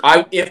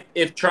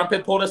 if Trump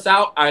had pulled us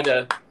out, I'd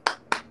have.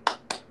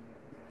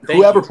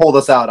 Whoever pulled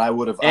us out, I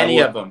would have. Any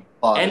of them.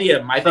 I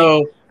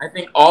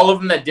think all of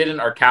them that didn't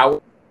are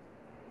cowards.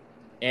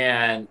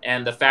 And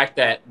the fact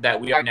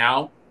that we are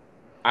now,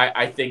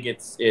 I think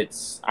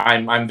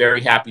I'm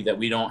very happy that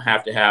we don't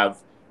have to have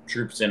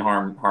troops in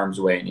harm's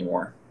way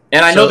anymore.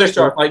 And I know there's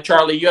still, like,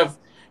 Charlie,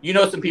 you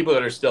know some people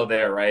that are still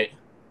there, right?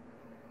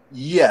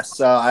 Yes,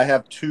 I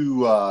have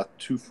two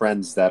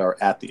friends that are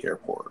at the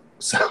airport.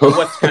 So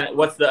what's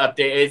the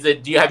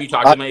update? Have you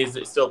talked to them? Is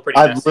it still pretty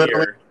messy? I've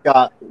literally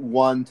got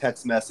one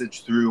text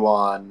message through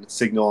on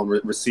Signal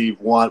and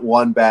received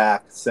one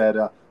back, said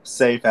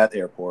safe at the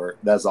airport.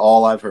 That's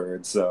all I've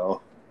heard.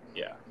 So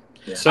yeah.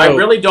 So I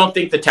really don't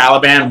think the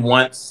Taliban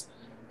wants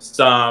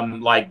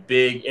some, like,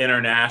 big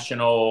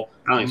international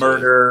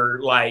murder,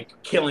 like,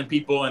 killing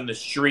people in the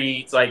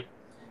streets. Like,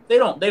 they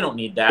don't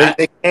need that.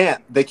 They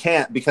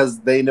can't because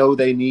they know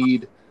they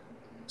need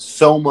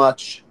so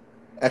much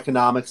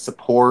economic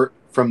support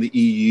from the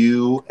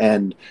EU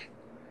and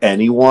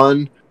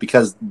anyone,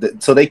 because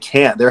so they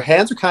can't. Their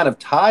hands are kind of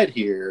tied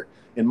here,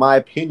 in my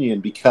opinion,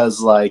 because,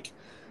 like,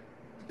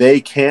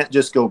 they can't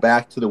just go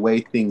back to the way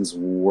things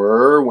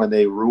were when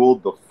they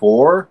ruled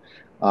before.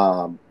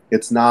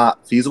 It's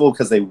not feasible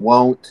because they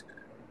won't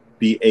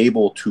be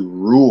able to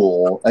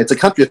rule. It's a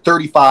country of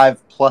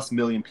 35+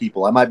 million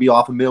people. I might be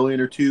off a million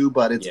or two,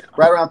 but it's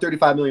right around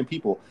 35 million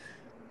people.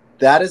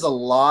 That is a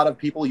lot of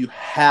people. You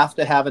have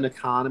to have an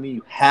economy.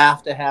 You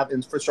have to have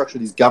infrastructure,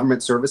 these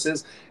government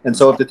services. And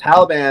so if the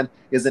Taliban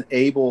isn't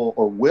able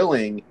or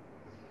willing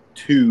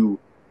to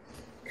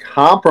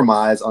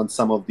compromise on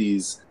some of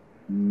these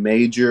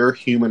major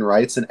human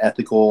rights and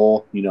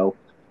ethical,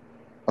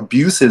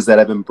 abuses that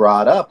have been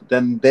brought up,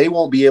 then they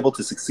won't be able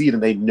to succeed,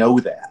 and they know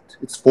that.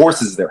 It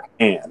forces their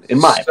hand, in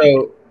my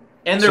opinion.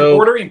 And they're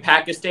bordering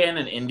Pakistan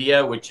and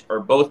India, which are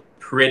both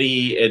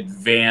pretty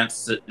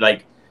advanced,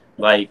 like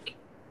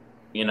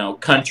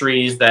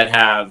countries that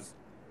have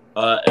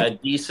a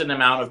decent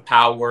amount of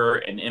power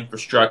and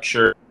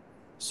infrastructure.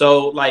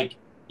 So, like,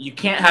 you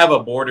can't have a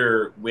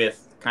border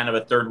with kind of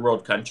a third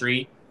world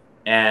country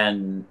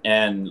and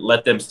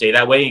let them stay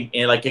that way.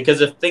 And, like,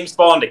 because if things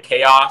fall into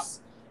chaos,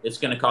 it's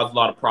going to cause a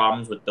lot of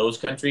problems with those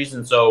countries.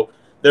 And so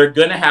they're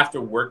going to have to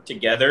work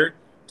together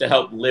to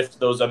help lift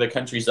those other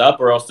countries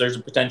up, or else there's a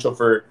potential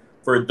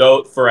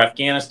for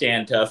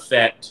Afghanistan to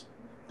affect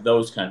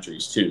those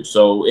countries too.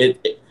 So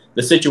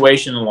the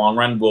situation in the long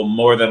run will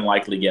more than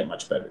likely get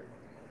much better.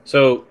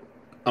 So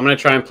I'm going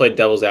to try and play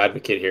devil's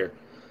advocate here.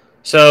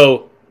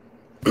 So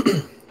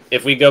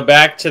if we go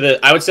back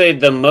to I would say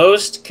the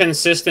most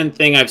consistent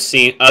thing I've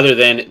seen, other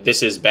than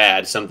this is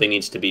bad, something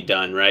needs to be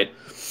done, right,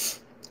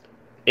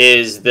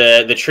 is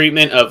the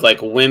treatment of, like,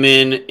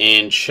 women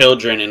and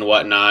children and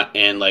whatnot,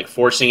 and, like,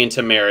 forcing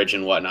into marriage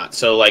and whatnot.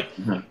 So, like,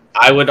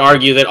 I would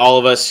argue that all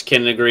of us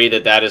can agree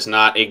that is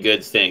not a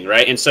good thing,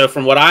 right? And so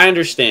from what I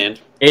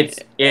understand, it's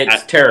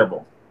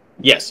terrible.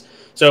 Yes.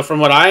 So from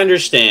what I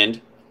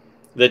understand,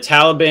 the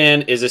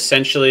Taliban is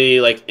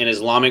essentially like an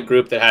Islamic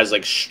group that has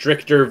like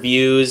stricter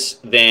views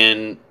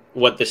than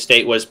what the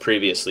state was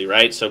previously,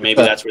 right? So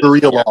maybe that's where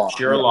Sharia law.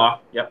 Sharia law.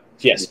 Yep.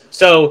 Yes.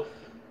 So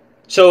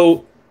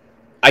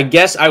I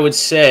guess I would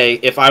say,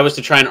 if I was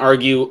to try and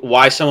argue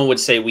why someone would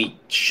say we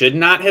should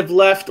not have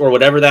left, or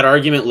whatever that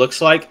argument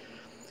looks like,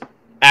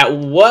 at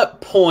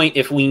what point,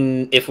 if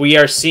we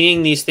are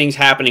seeing these things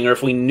happening, or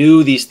if we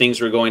knew these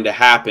things were going to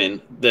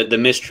happen, the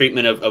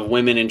mistreatment of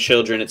women and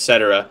children,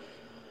 etc.,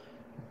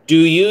 do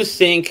you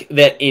think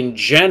that in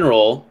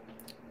general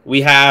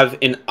we have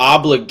an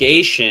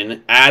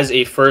obligation as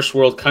a first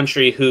world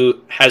country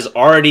who has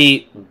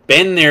already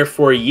been there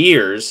for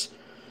years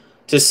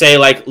to say,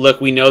 like, look,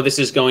 we know this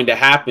is going to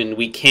happen,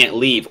 we can't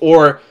leave?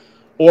 Or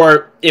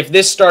if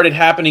this started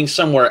happening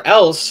somewhere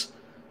else,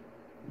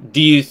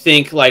 do you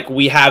think like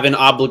we have an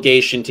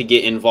obligation to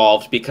get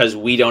involved because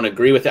we don't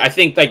agree with it? I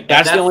think like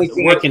that's the only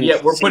thing I can. Yeah,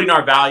 we're putting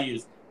our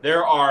values.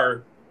 There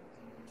are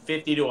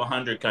 50 to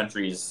 100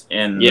 countries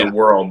in the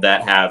world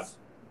that have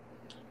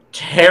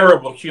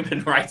terrible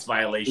human rights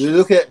violations. You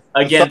look at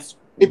against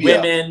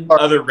women,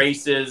 other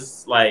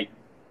races, like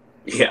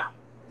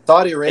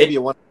Saudi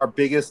Arabia, one of our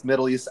biggest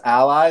Middle East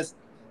allies.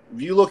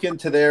 If you look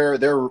into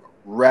their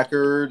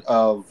record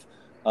of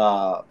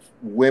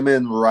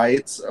women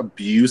rights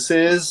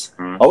abuses,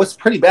 it's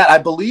pretty bad. I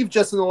believe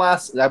just in the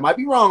last, I might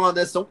be wrong on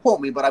this, don't quote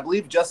me, but I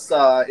believe just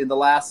in the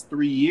last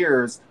 3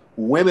 years,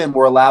 women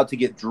were allowed to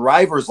get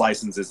driver's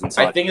licenses in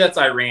Saudi. I think that's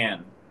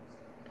Iran.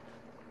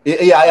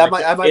 Yeah,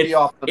 I might be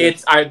off.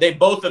 They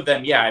both of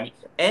them. Yeah, I mean,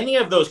 any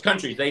of those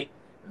countries,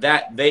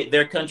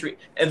 their country,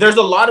 and there's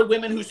a lot of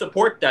women who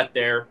support that.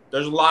 There's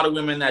a lot of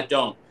women that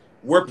don't.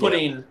 We're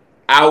putting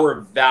our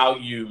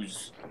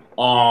values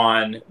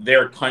on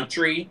their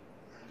country,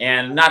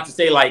 and not to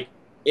say like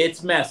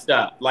it's messed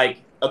up,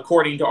 like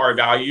according to our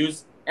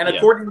values and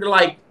according to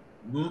like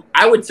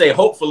I would say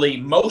hopefully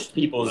most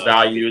people's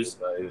values.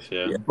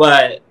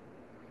 But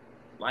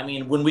I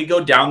mean, when we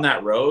go down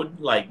that road,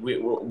 like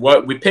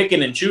we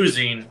picking and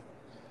choosing,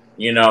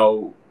 you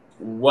know,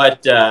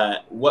 what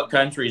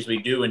countries we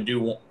do and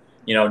do,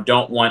 you know,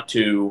 don't want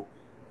to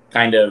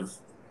kind of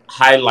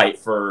highlight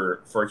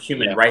for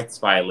human rights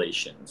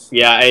violations.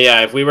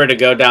 Yeah. If we were to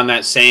go down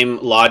that same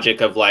logic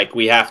of like,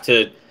 we have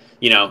to,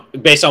 you know,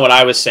 based on what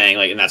I was saying,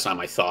 like, and that's not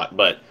my thought,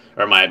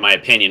 or my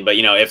opinion, but,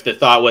 you know, if the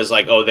thought was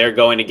like, oh, they're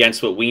going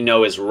against what we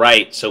know is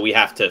right, so we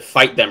have to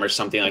fight them or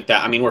something like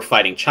that. I mean, we're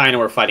fighting China,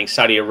 we're fighting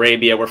Saudi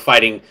Arabia, we're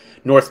fighting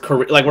North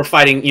Korea, like we're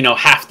fighting, you know,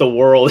 half the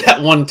world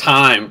at one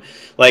time.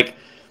 Like,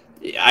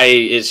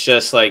 it's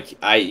just like,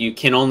 you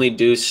can only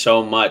do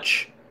so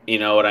much, you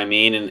know what I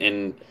mean?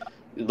 And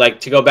like,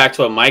 to go back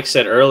to what Mike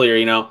said earlier,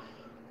 you know,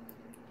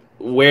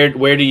 where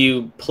do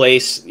you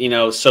place, you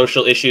know,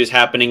 social issues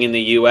happening in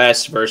the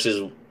U.S.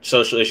 versus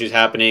social issues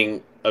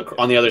happening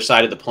on the other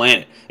side of the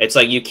planet? It's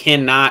like you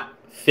cannot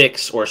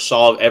fix or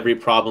solve every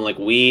problem. Like,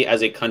 we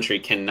as a country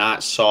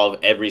cannot solve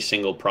every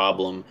single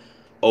problem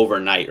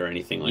overnight or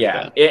anything like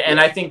that. And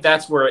I think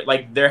that's where,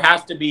 like, there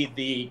has to be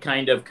the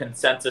kind of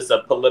consensus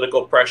of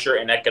political pressure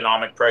and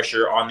economic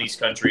pressure on these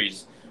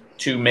countries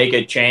to make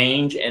a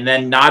change, and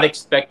then not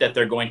expect that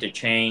they're going to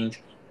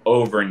change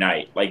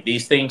overnight. Like,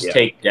 these things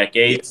take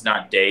decades,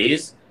 not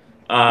days.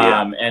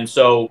 And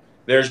so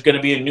there's going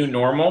to be a new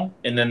normal,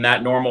 and then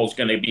that normal is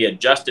going to be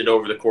adjusted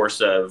over the course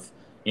of,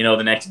 you know,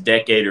 the next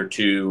decade or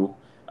two,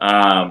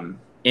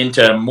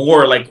 into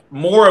more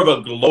of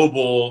a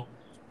global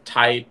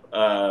type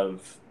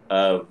of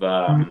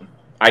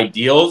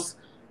ideals.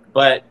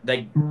 But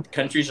the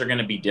countries are going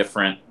to be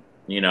different,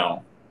 you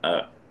know,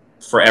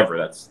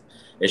 forever.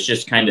 It's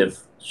just kind of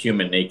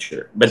human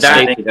nature. But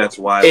I think that's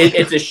why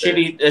it's a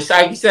shitty. It's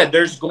like you said,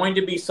 there's going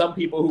to be some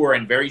people who are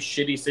in very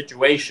shitty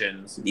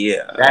situations.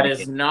 Yeah, that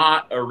is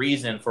not a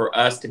reason for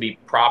us to be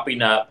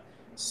propping up,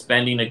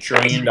 spending $1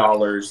 trillion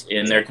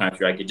in their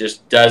country. Like, it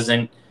just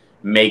doesn't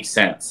make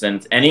sense.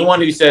 And anyone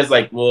who says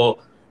like, well,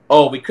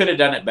 oh, we could have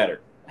done it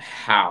better.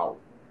 How?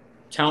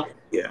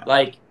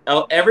 Like,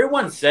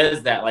 everyone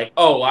says that. Like,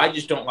 oh, I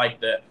just don't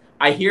like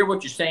I hear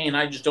what you're saying,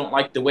 I just don't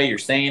like the way you're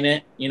saying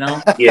it, you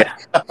know?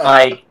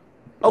 Like,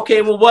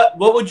 okay, well, what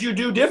would you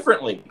do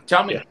differently?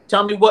 Tell me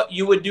what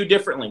you would do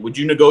differently. Would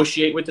you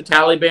negotiate with the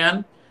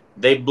Taliban?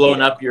 They've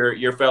blown up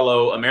your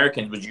fellow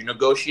Americans. Would you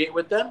negotiate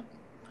with them?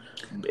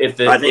 I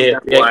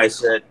think that's why I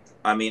said,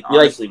 I mean,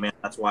 honestly, man,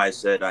 that's why I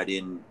said I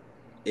didn't,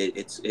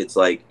 it's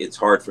like, it's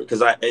hard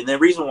and the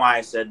reason why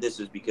I said this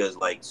is because,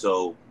 like,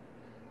 so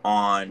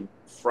on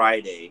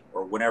Friday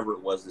or whenever it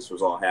was, this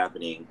was all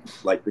happening,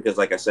 like, because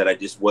like I said, I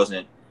just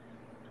wasn't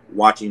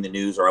watching the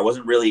news, or I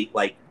wasn't really,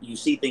 like, you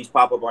see things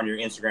pop up on your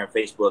Instagram,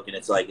 Facebook, and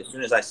it's like, as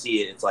soon as I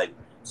see it, it's like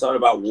something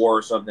about war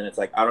or something. It's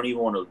like, I don't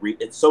even want to read.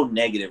 It's so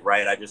negative,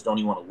 right? I just don't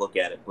even want to look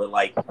at it. But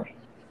like,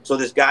 so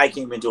this guy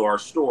came into our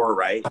store,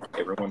 right?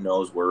 Everyone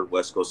knows we're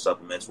West Coast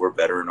Supplements. We're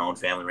veteran owned,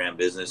 family ran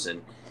business.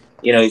 And,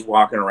 you know, he's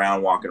walking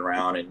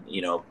around and,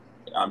 you know,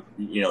 I'm,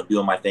 you know,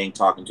 doing my thing,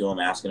 talking to him,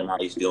 asking him how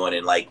he's doing.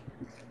 And like,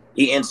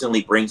 he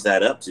instantly brings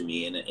that up to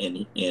me.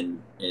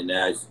 And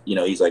as, you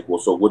know, he's like, well,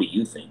 so what do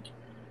you think?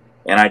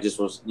 And I just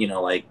was,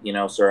 like,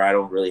 sir, I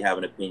don't really have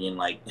an opinion.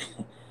 Like,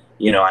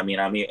 I mean,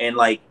 and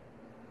like,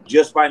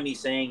 just by me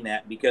saying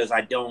that, because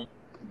I don't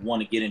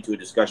want to get into a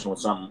discussion with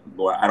some,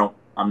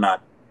 I'm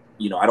not,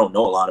 I don't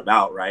know a lot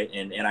about, right.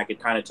 And I could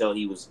kind of tell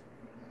he was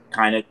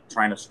kind of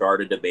trying to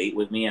start a debate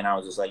with me. And I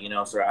was just like,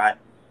 sir,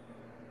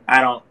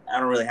 I don't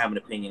really have an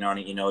opinion on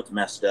it. It's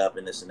messed up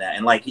and this and that.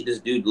 And like, this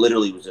dude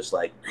literally was just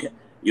like,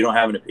 you don't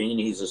have an opinion.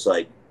 He's just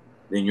like,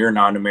 then you're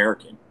not an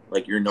American.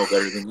 Like, you're no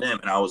better than them.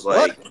 And I was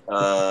like,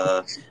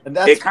 and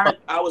that's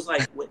I was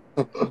like,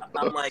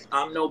 I'm like,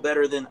 I'm no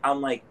better than, I'm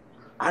like,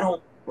 I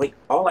don't, like,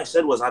 all I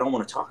said was, I don't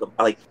want to talk about,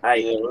 like,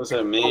 what does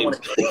that mean?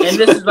 And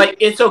this is like,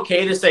 it's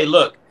okay to say,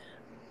 look,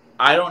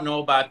 I don't know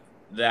about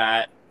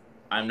that.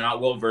 I'm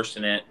not well versed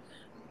in it.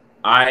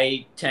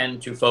 I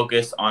tend to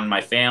focus on my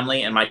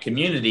family and my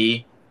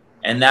community,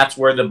 and that's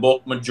where the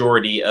bulk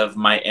majority of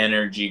my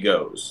energy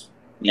goes.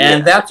 Yeah.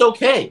 And that's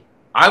okay.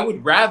 I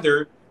would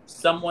rather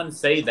someone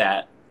say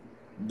that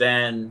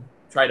than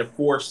try to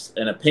force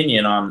an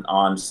opinion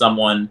on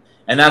someone.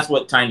 And that's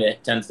what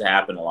tends to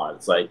happen a lot.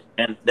 It's like,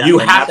 you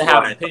have to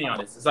have an opinion on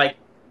this. It's like,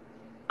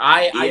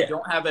 I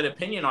don't have an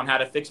opinion on how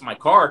to fix my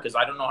car because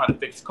I don't know how to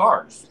fix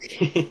cars.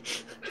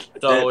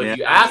 So if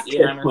you ask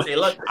me, I'm going to say,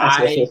 look,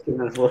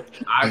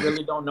 I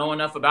really don't know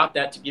enough about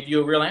that to give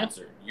you a real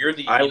answer.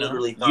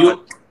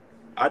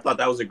 I thought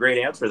that was a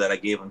great answer that I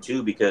gave him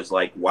too, because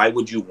like, why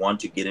would you want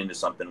to get into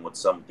something with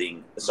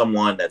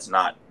someone that's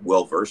not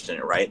well versed in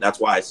it, right? That's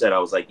why I said, I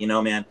was like,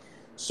 man,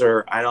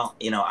 sir, I don't,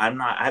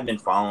 I've been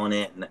following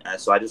it, and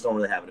so I just don't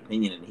really have an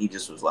opinion. And he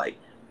just was like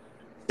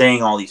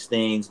saying all these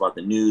things about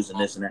the news and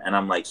this and that, and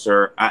I'm like,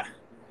 sir,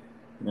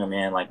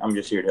 man, like, I'm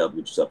just here to help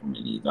you with your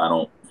supplement needs. I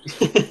don't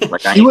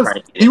like. I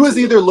he was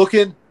either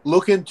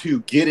looking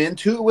to get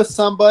into it with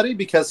somebody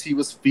because he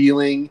was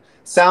feeling.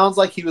 Sounds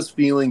like he was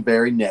feeling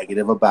very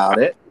negative about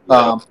it.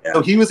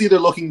 So he was either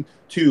looking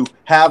to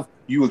have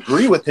you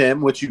agree with him,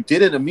 which you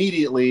didn't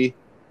immediately,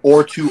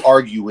 or to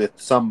argue with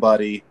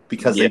somebody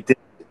because they didn't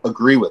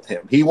agree with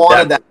him. He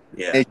wanted that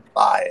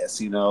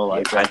bias,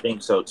 like I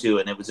think so too.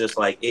 And it was just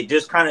like, it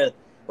just kind of,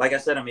 like I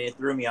said, I mean, it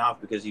threw me off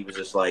because he was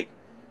just like,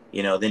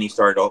 then he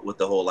started with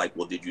the whole like,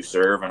 well, did you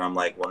serve? And I'm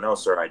like, well, no,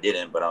 sir, I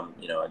didn't. But I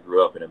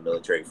grew up in a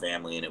military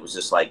family, and it was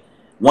just like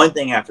one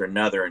thing after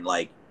another. And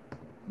like,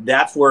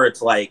 that's where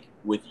it's like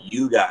with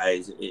you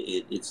guys,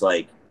 it's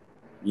like,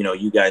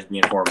 you guys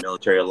being former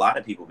military, a lot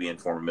of people being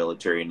former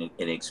military and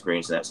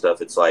experiencing that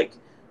stuff. It's like,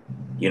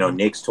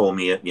 Nick's told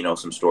me,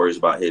 some stories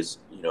about his,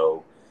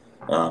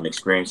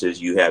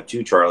 experiences. You have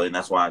too, Charlie. And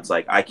that's why it's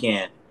like, I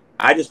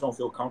just don't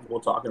feel comfortable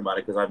talking about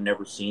it because I've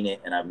never seen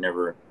it. And I've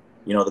never,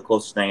 the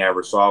closest thing I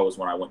ever saw was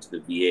when I went to the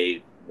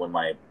VA when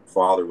my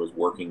father was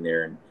working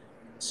there, and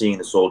seeing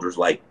the soldiers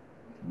like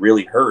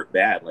really hurt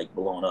bad, like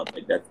blown up.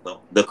 Like that's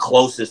the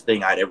closest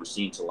thing I'd ever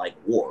seen to like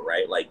war,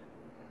 right? Like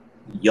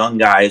young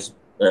guys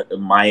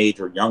my age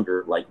or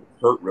younger, like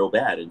hurt real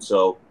bad. And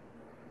so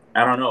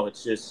I don't know.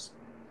 It's just,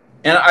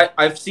 and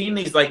I've seen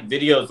these like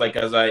videos, like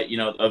as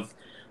of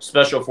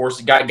special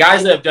forces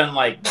guys that have done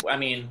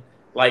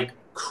like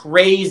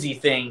crazy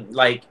thing,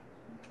 like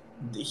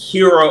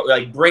hero,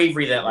 like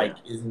bravery that like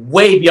is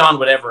way beyond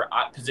whatever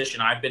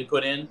position I've been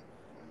put in.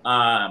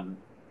 And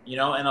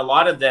a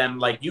lot of them,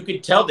 like, you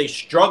could tell they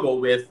struggle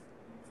with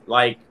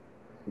like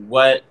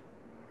what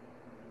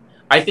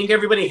I think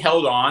everybody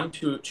held on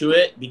to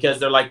it because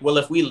they're like, well,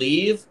 if we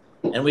leave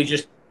and we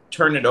just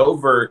turn it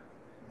over,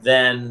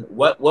 then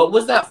what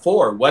was that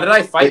for? What did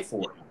I fight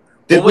for?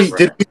 Did we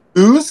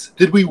lose?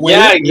 Did we win?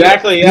 Yeah,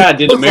 exactly. Yeah.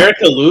 Did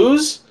America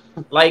lose?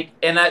 Like,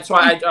 and that's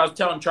why I was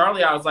telling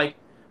Charlie, I was like,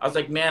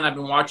 man, I've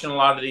been watching a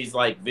lot of these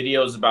like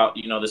videos about,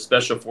 the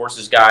special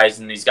forces guys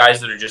and these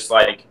guys that are just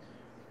like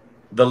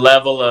the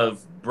level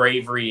of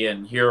bravery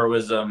and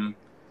heroism,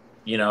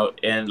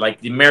 and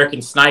like the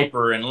American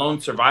Sniper and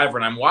Lone Survivor.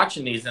 And I'm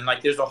watching these and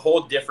like, there's a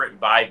whole different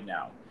vibe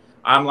now.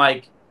 I'm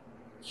like,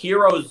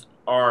 heroes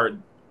are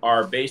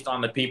based on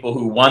the people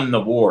who won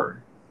the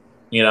war,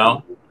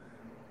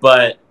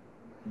 but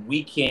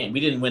we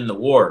didn't win the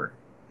war.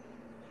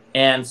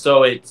 And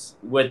so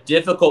what's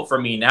difficult for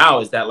me now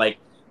is that like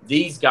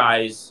these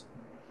guys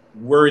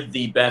were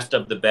the best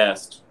of the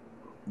best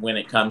when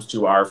it comes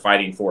to our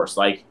fighting force.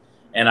 Like,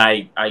 and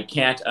I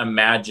can't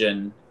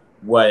imagine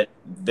what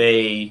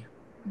they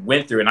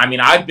went through. And I mean,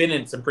 I've been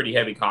in some pretty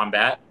heavy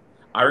combat.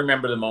 I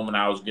remember the moment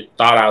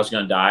thought I was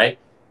going to die.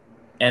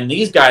 And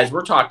these guys,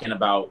 we're talking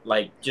about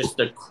like just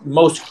the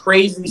most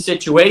crazy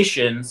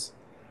situations,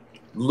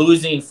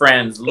 losing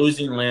friends,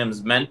 losing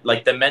limbs,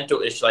 like the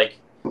mental issue, like,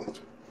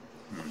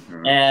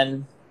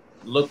 and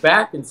look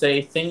back and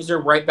say things are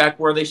right back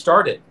where they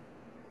started.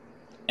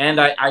 And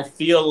I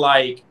feel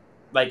like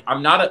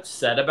I'm not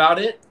upset about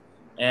it,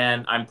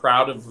 and I'm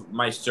proud of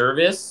my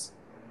service,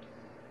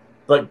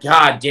 but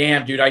god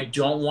damn, dude, I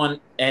don't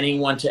want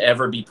anyone to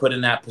ever be put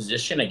in that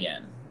position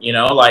again.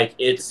 Like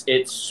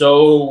it's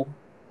so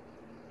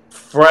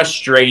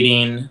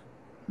frustrating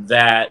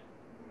that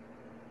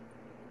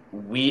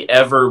we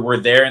ever were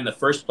there in the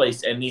first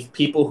place, and these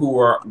people who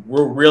were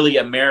really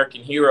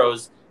American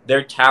heroes,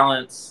 their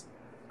talents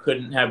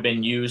couldn't have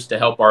been used to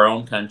help our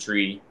own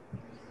country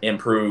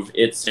improve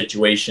its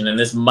situation. And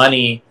this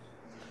money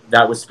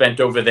that was spent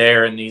over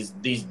there, and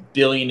these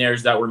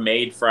billionaires that were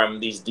made from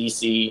these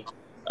DC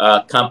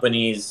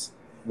companies,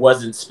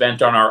 wasn't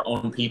spent on our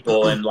own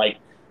people and like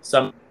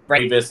some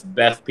bravest,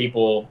 best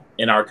people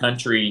in our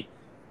country,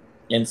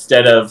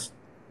 instead of,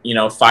 you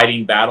know,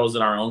 fighting battles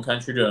in our own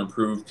country to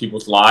improve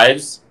people's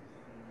lives,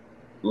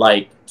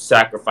 like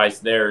sacrifice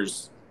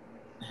theirs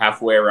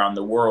halfway around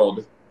the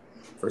world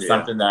for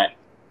something that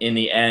in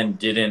the end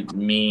didn't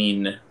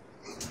mean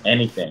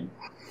anything.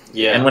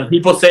 Yeah. And when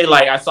people say,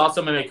 like, I saw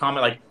someone make a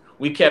comment like,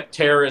 we kept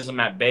terrorism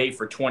at bay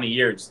for 20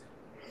 years.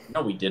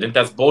 No, we didn't.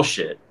 That's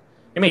bullshit.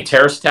 How many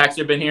terrorist attacks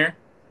have been here?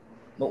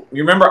 You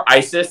remember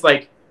ISIS?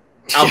 Like,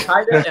 Al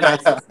Qaeda and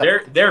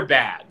ISIS, they're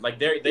bad. Like,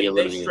 they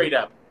straight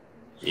up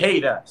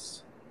hate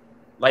us.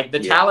 Like, the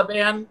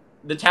Taliban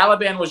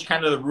was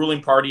kind of the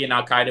ruling party, and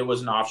Al Qaeda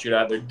was an offshoot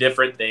of it. They're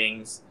different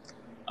things.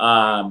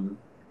 Al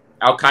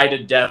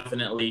Qaeda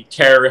definitely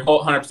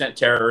 100%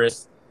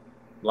 terrorists.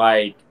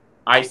 Like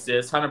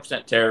ISIS,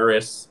 100%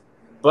 terrorists.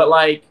 But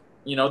like,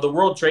 you know, the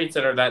World Trade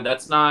Center,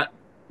 that's not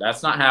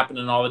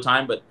happening all the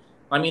time. But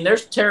I mean,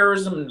 there's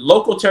terrorism,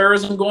 local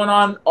terrorism going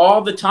on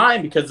all the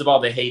time because of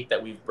all the hate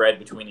that we've bred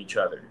between each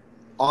other.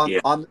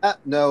 On that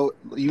note,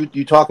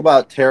 you talk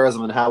about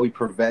terrorism and how we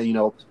prevent. You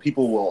know,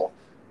 people will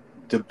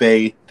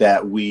debate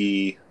that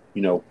we,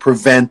 you know,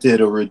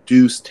 prevented or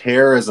reduced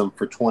terrorism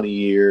for 20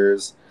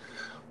 years.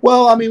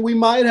 Well, I mean, we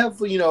might have,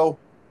 you know,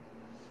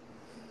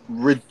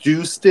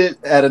 reduced it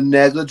at a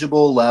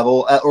negligible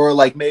level, or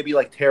like maybe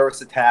like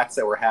terrorist attacks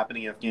that were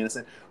happening in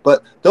Afghanistan.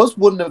 But those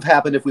wouldn't have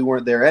happened if we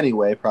weren't there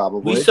anyway,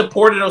 probably. We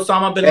supported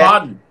Osama bin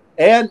Laden.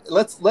 And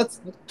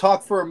let's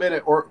talk for a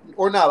minute, or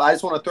not. I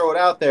just want to throw it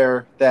out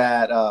there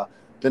that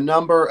the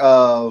number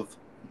of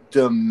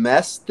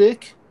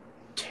domestic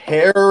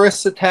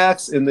terrorist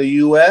attacks in the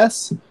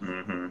U.S.,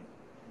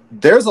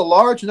 there's a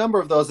large number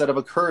of those that have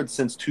occurred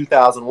since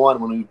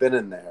 2001 when we've been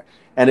in there.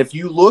 And if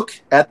you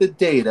look at the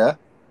data,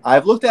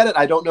 I've looked at it,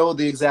 I don't know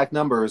the exact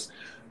numbers,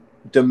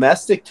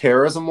 domestic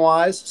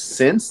terrorism-wise,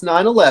 since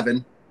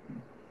 9/11,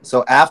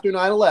 so after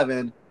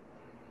 9/11,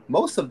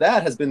 most of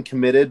that has been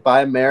committed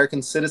by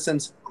American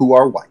citizens who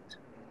are white.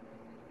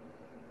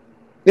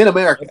 In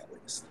America, at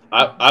least.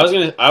 I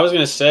was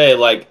gonna say,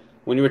 like,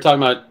 when you were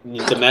talking about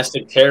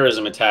domestic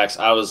terrorism attacks,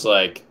 I was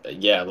like,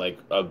 yeah, like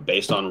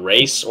based on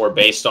race or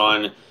based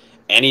on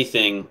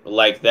anything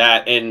like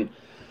that. And,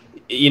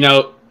 you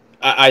know,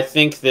 I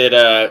think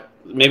that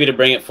maybe to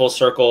bring it full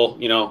circle,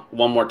 you know,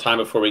 one more time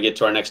before we get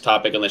to our next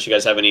topic, unless you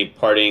guys have any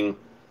parting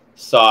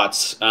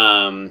thoughts.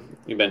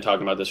 We've been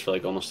talking about this for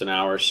like almost an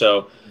hour.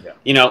 So,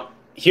 you know,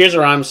 here's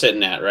where I'm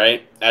sitting at,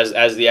 right?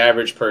 As the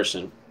average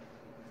person.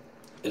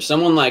 If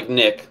someone like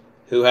Nic,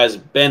 who has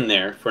been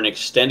there for an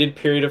extended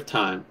period of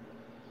time,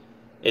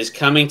 is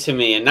coming to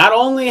me, and not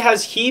only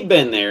has he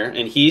been there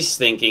and he's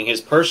thinking his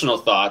personal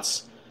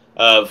thoughts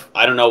of,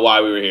 I don't know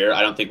why we were here,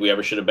 I don't think we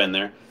ever should have been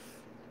there,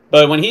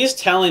 but when he's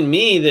telling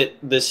me that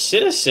the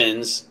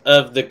citizens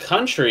of the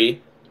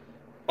country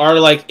are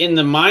like in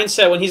the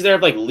mindset when he's there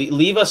of like,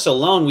 leave us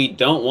alone, we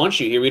don't want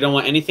you here, we don't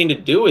want anything to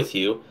do with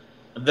you.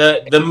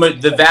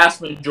 The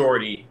vast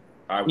majority,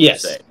 I would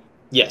say.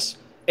 Yes.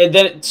 And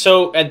then,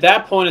 so at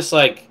that point, it's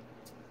like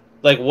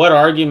what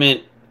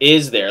argument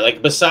is there?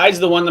 Like, besides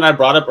the one that I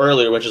brought up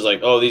earlier, which is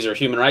like, oh, these are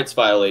human rights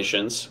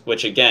violations,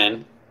 which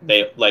again,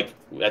 they, like,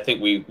 I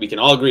think we can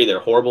all agree they're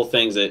horrible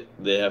things that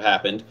have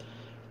happened.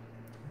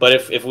 But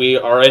if we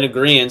are in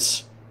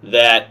agreement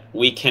that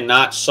we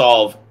cannot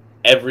solve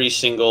every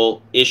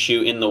single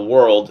issue in the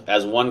world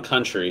as one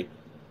country,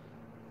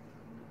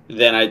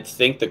 then I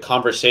think the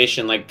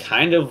conversation, like,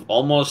 kind of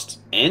almost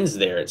ends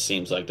there, it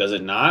seems like. Does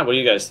it not? What do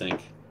you guys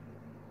think?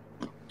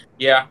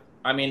 Yeah.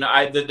 I mean,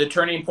 the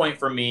turning point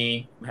for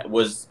me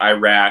was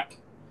Iraq,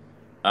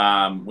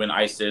 when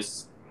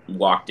ISIS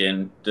walked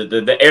in.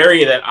 The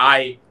area that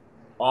I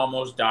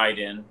almost died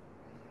in,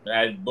 that I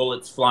had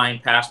bullets flying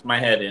past my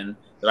head in,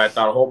 that I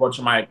thought a whole bunch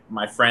of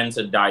my friends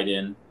had died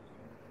in.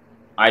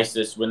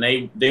 ISIS, when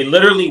they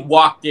literally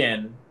walked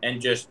in and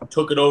just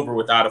took it over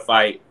without a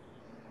fight,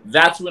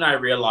 that's when I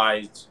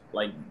realized,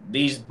 like,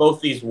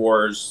 both these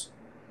wars,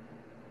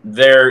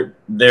 they're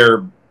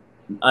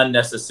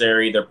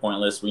unnecessary, they're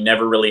pointless. We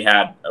never really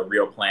had a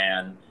real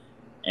plan,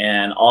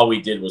 and all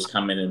we did was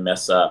come in and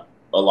mess up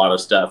a lot of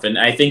stuff. And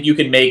I think you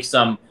can make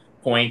some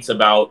points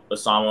about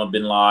Osama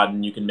bin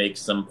Laden, you can make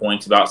some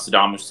points about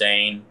Saddam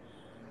Hussein,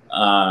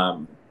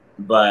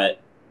 but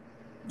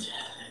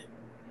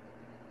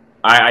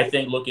I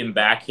think looking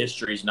back,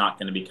 history is not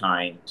going to be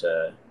kind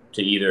to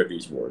either of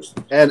these wars.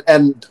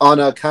 And on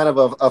a kind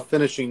of a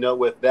finishing note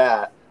with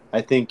that,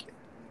 I think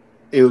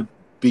it would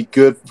be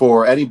good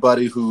for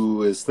anybody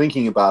who is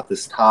thinking about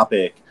this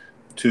topic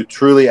to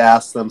truly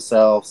ask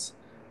themselves,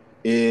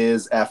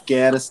 is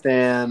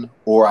Afghanistan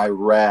or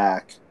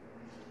Iraq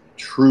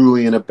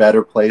truly in a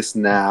better place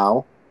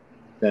now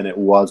than it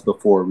was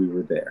before we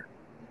were there?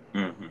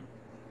 Mm-hmm.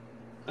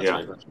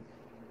 Yeah.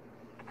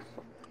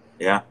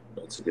 Yeah,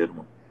 that's a good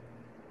one.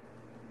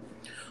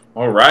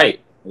 All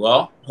right.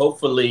 Well,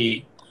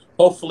 hopefully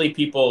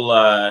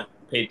people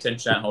pay attention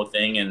to that whole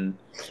thing, and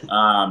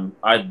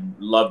I'd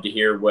love to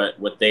hear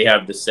what they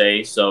have to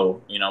say.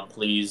 So,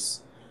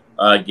 please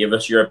give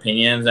us your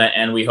opinions,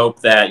 and we hope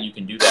that you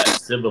can do that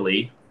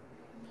civilly.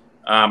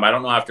 I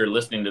don't know, after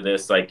listening to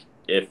this, like,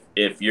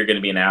 if you're going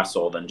to be an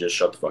asshole, then just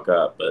shut the fuck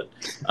up. But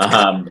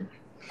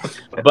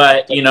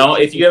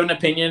if you have an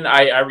opinion,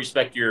 I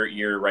respect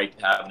your right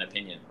to have an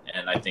opinion,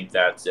 and I think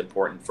that's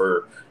important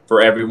for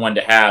everyone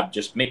to have.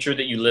 Just make sure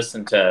that you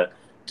listen to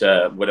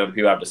what other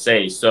people have to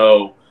say.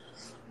 So,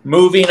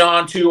 moving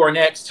on to our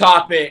next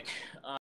topic.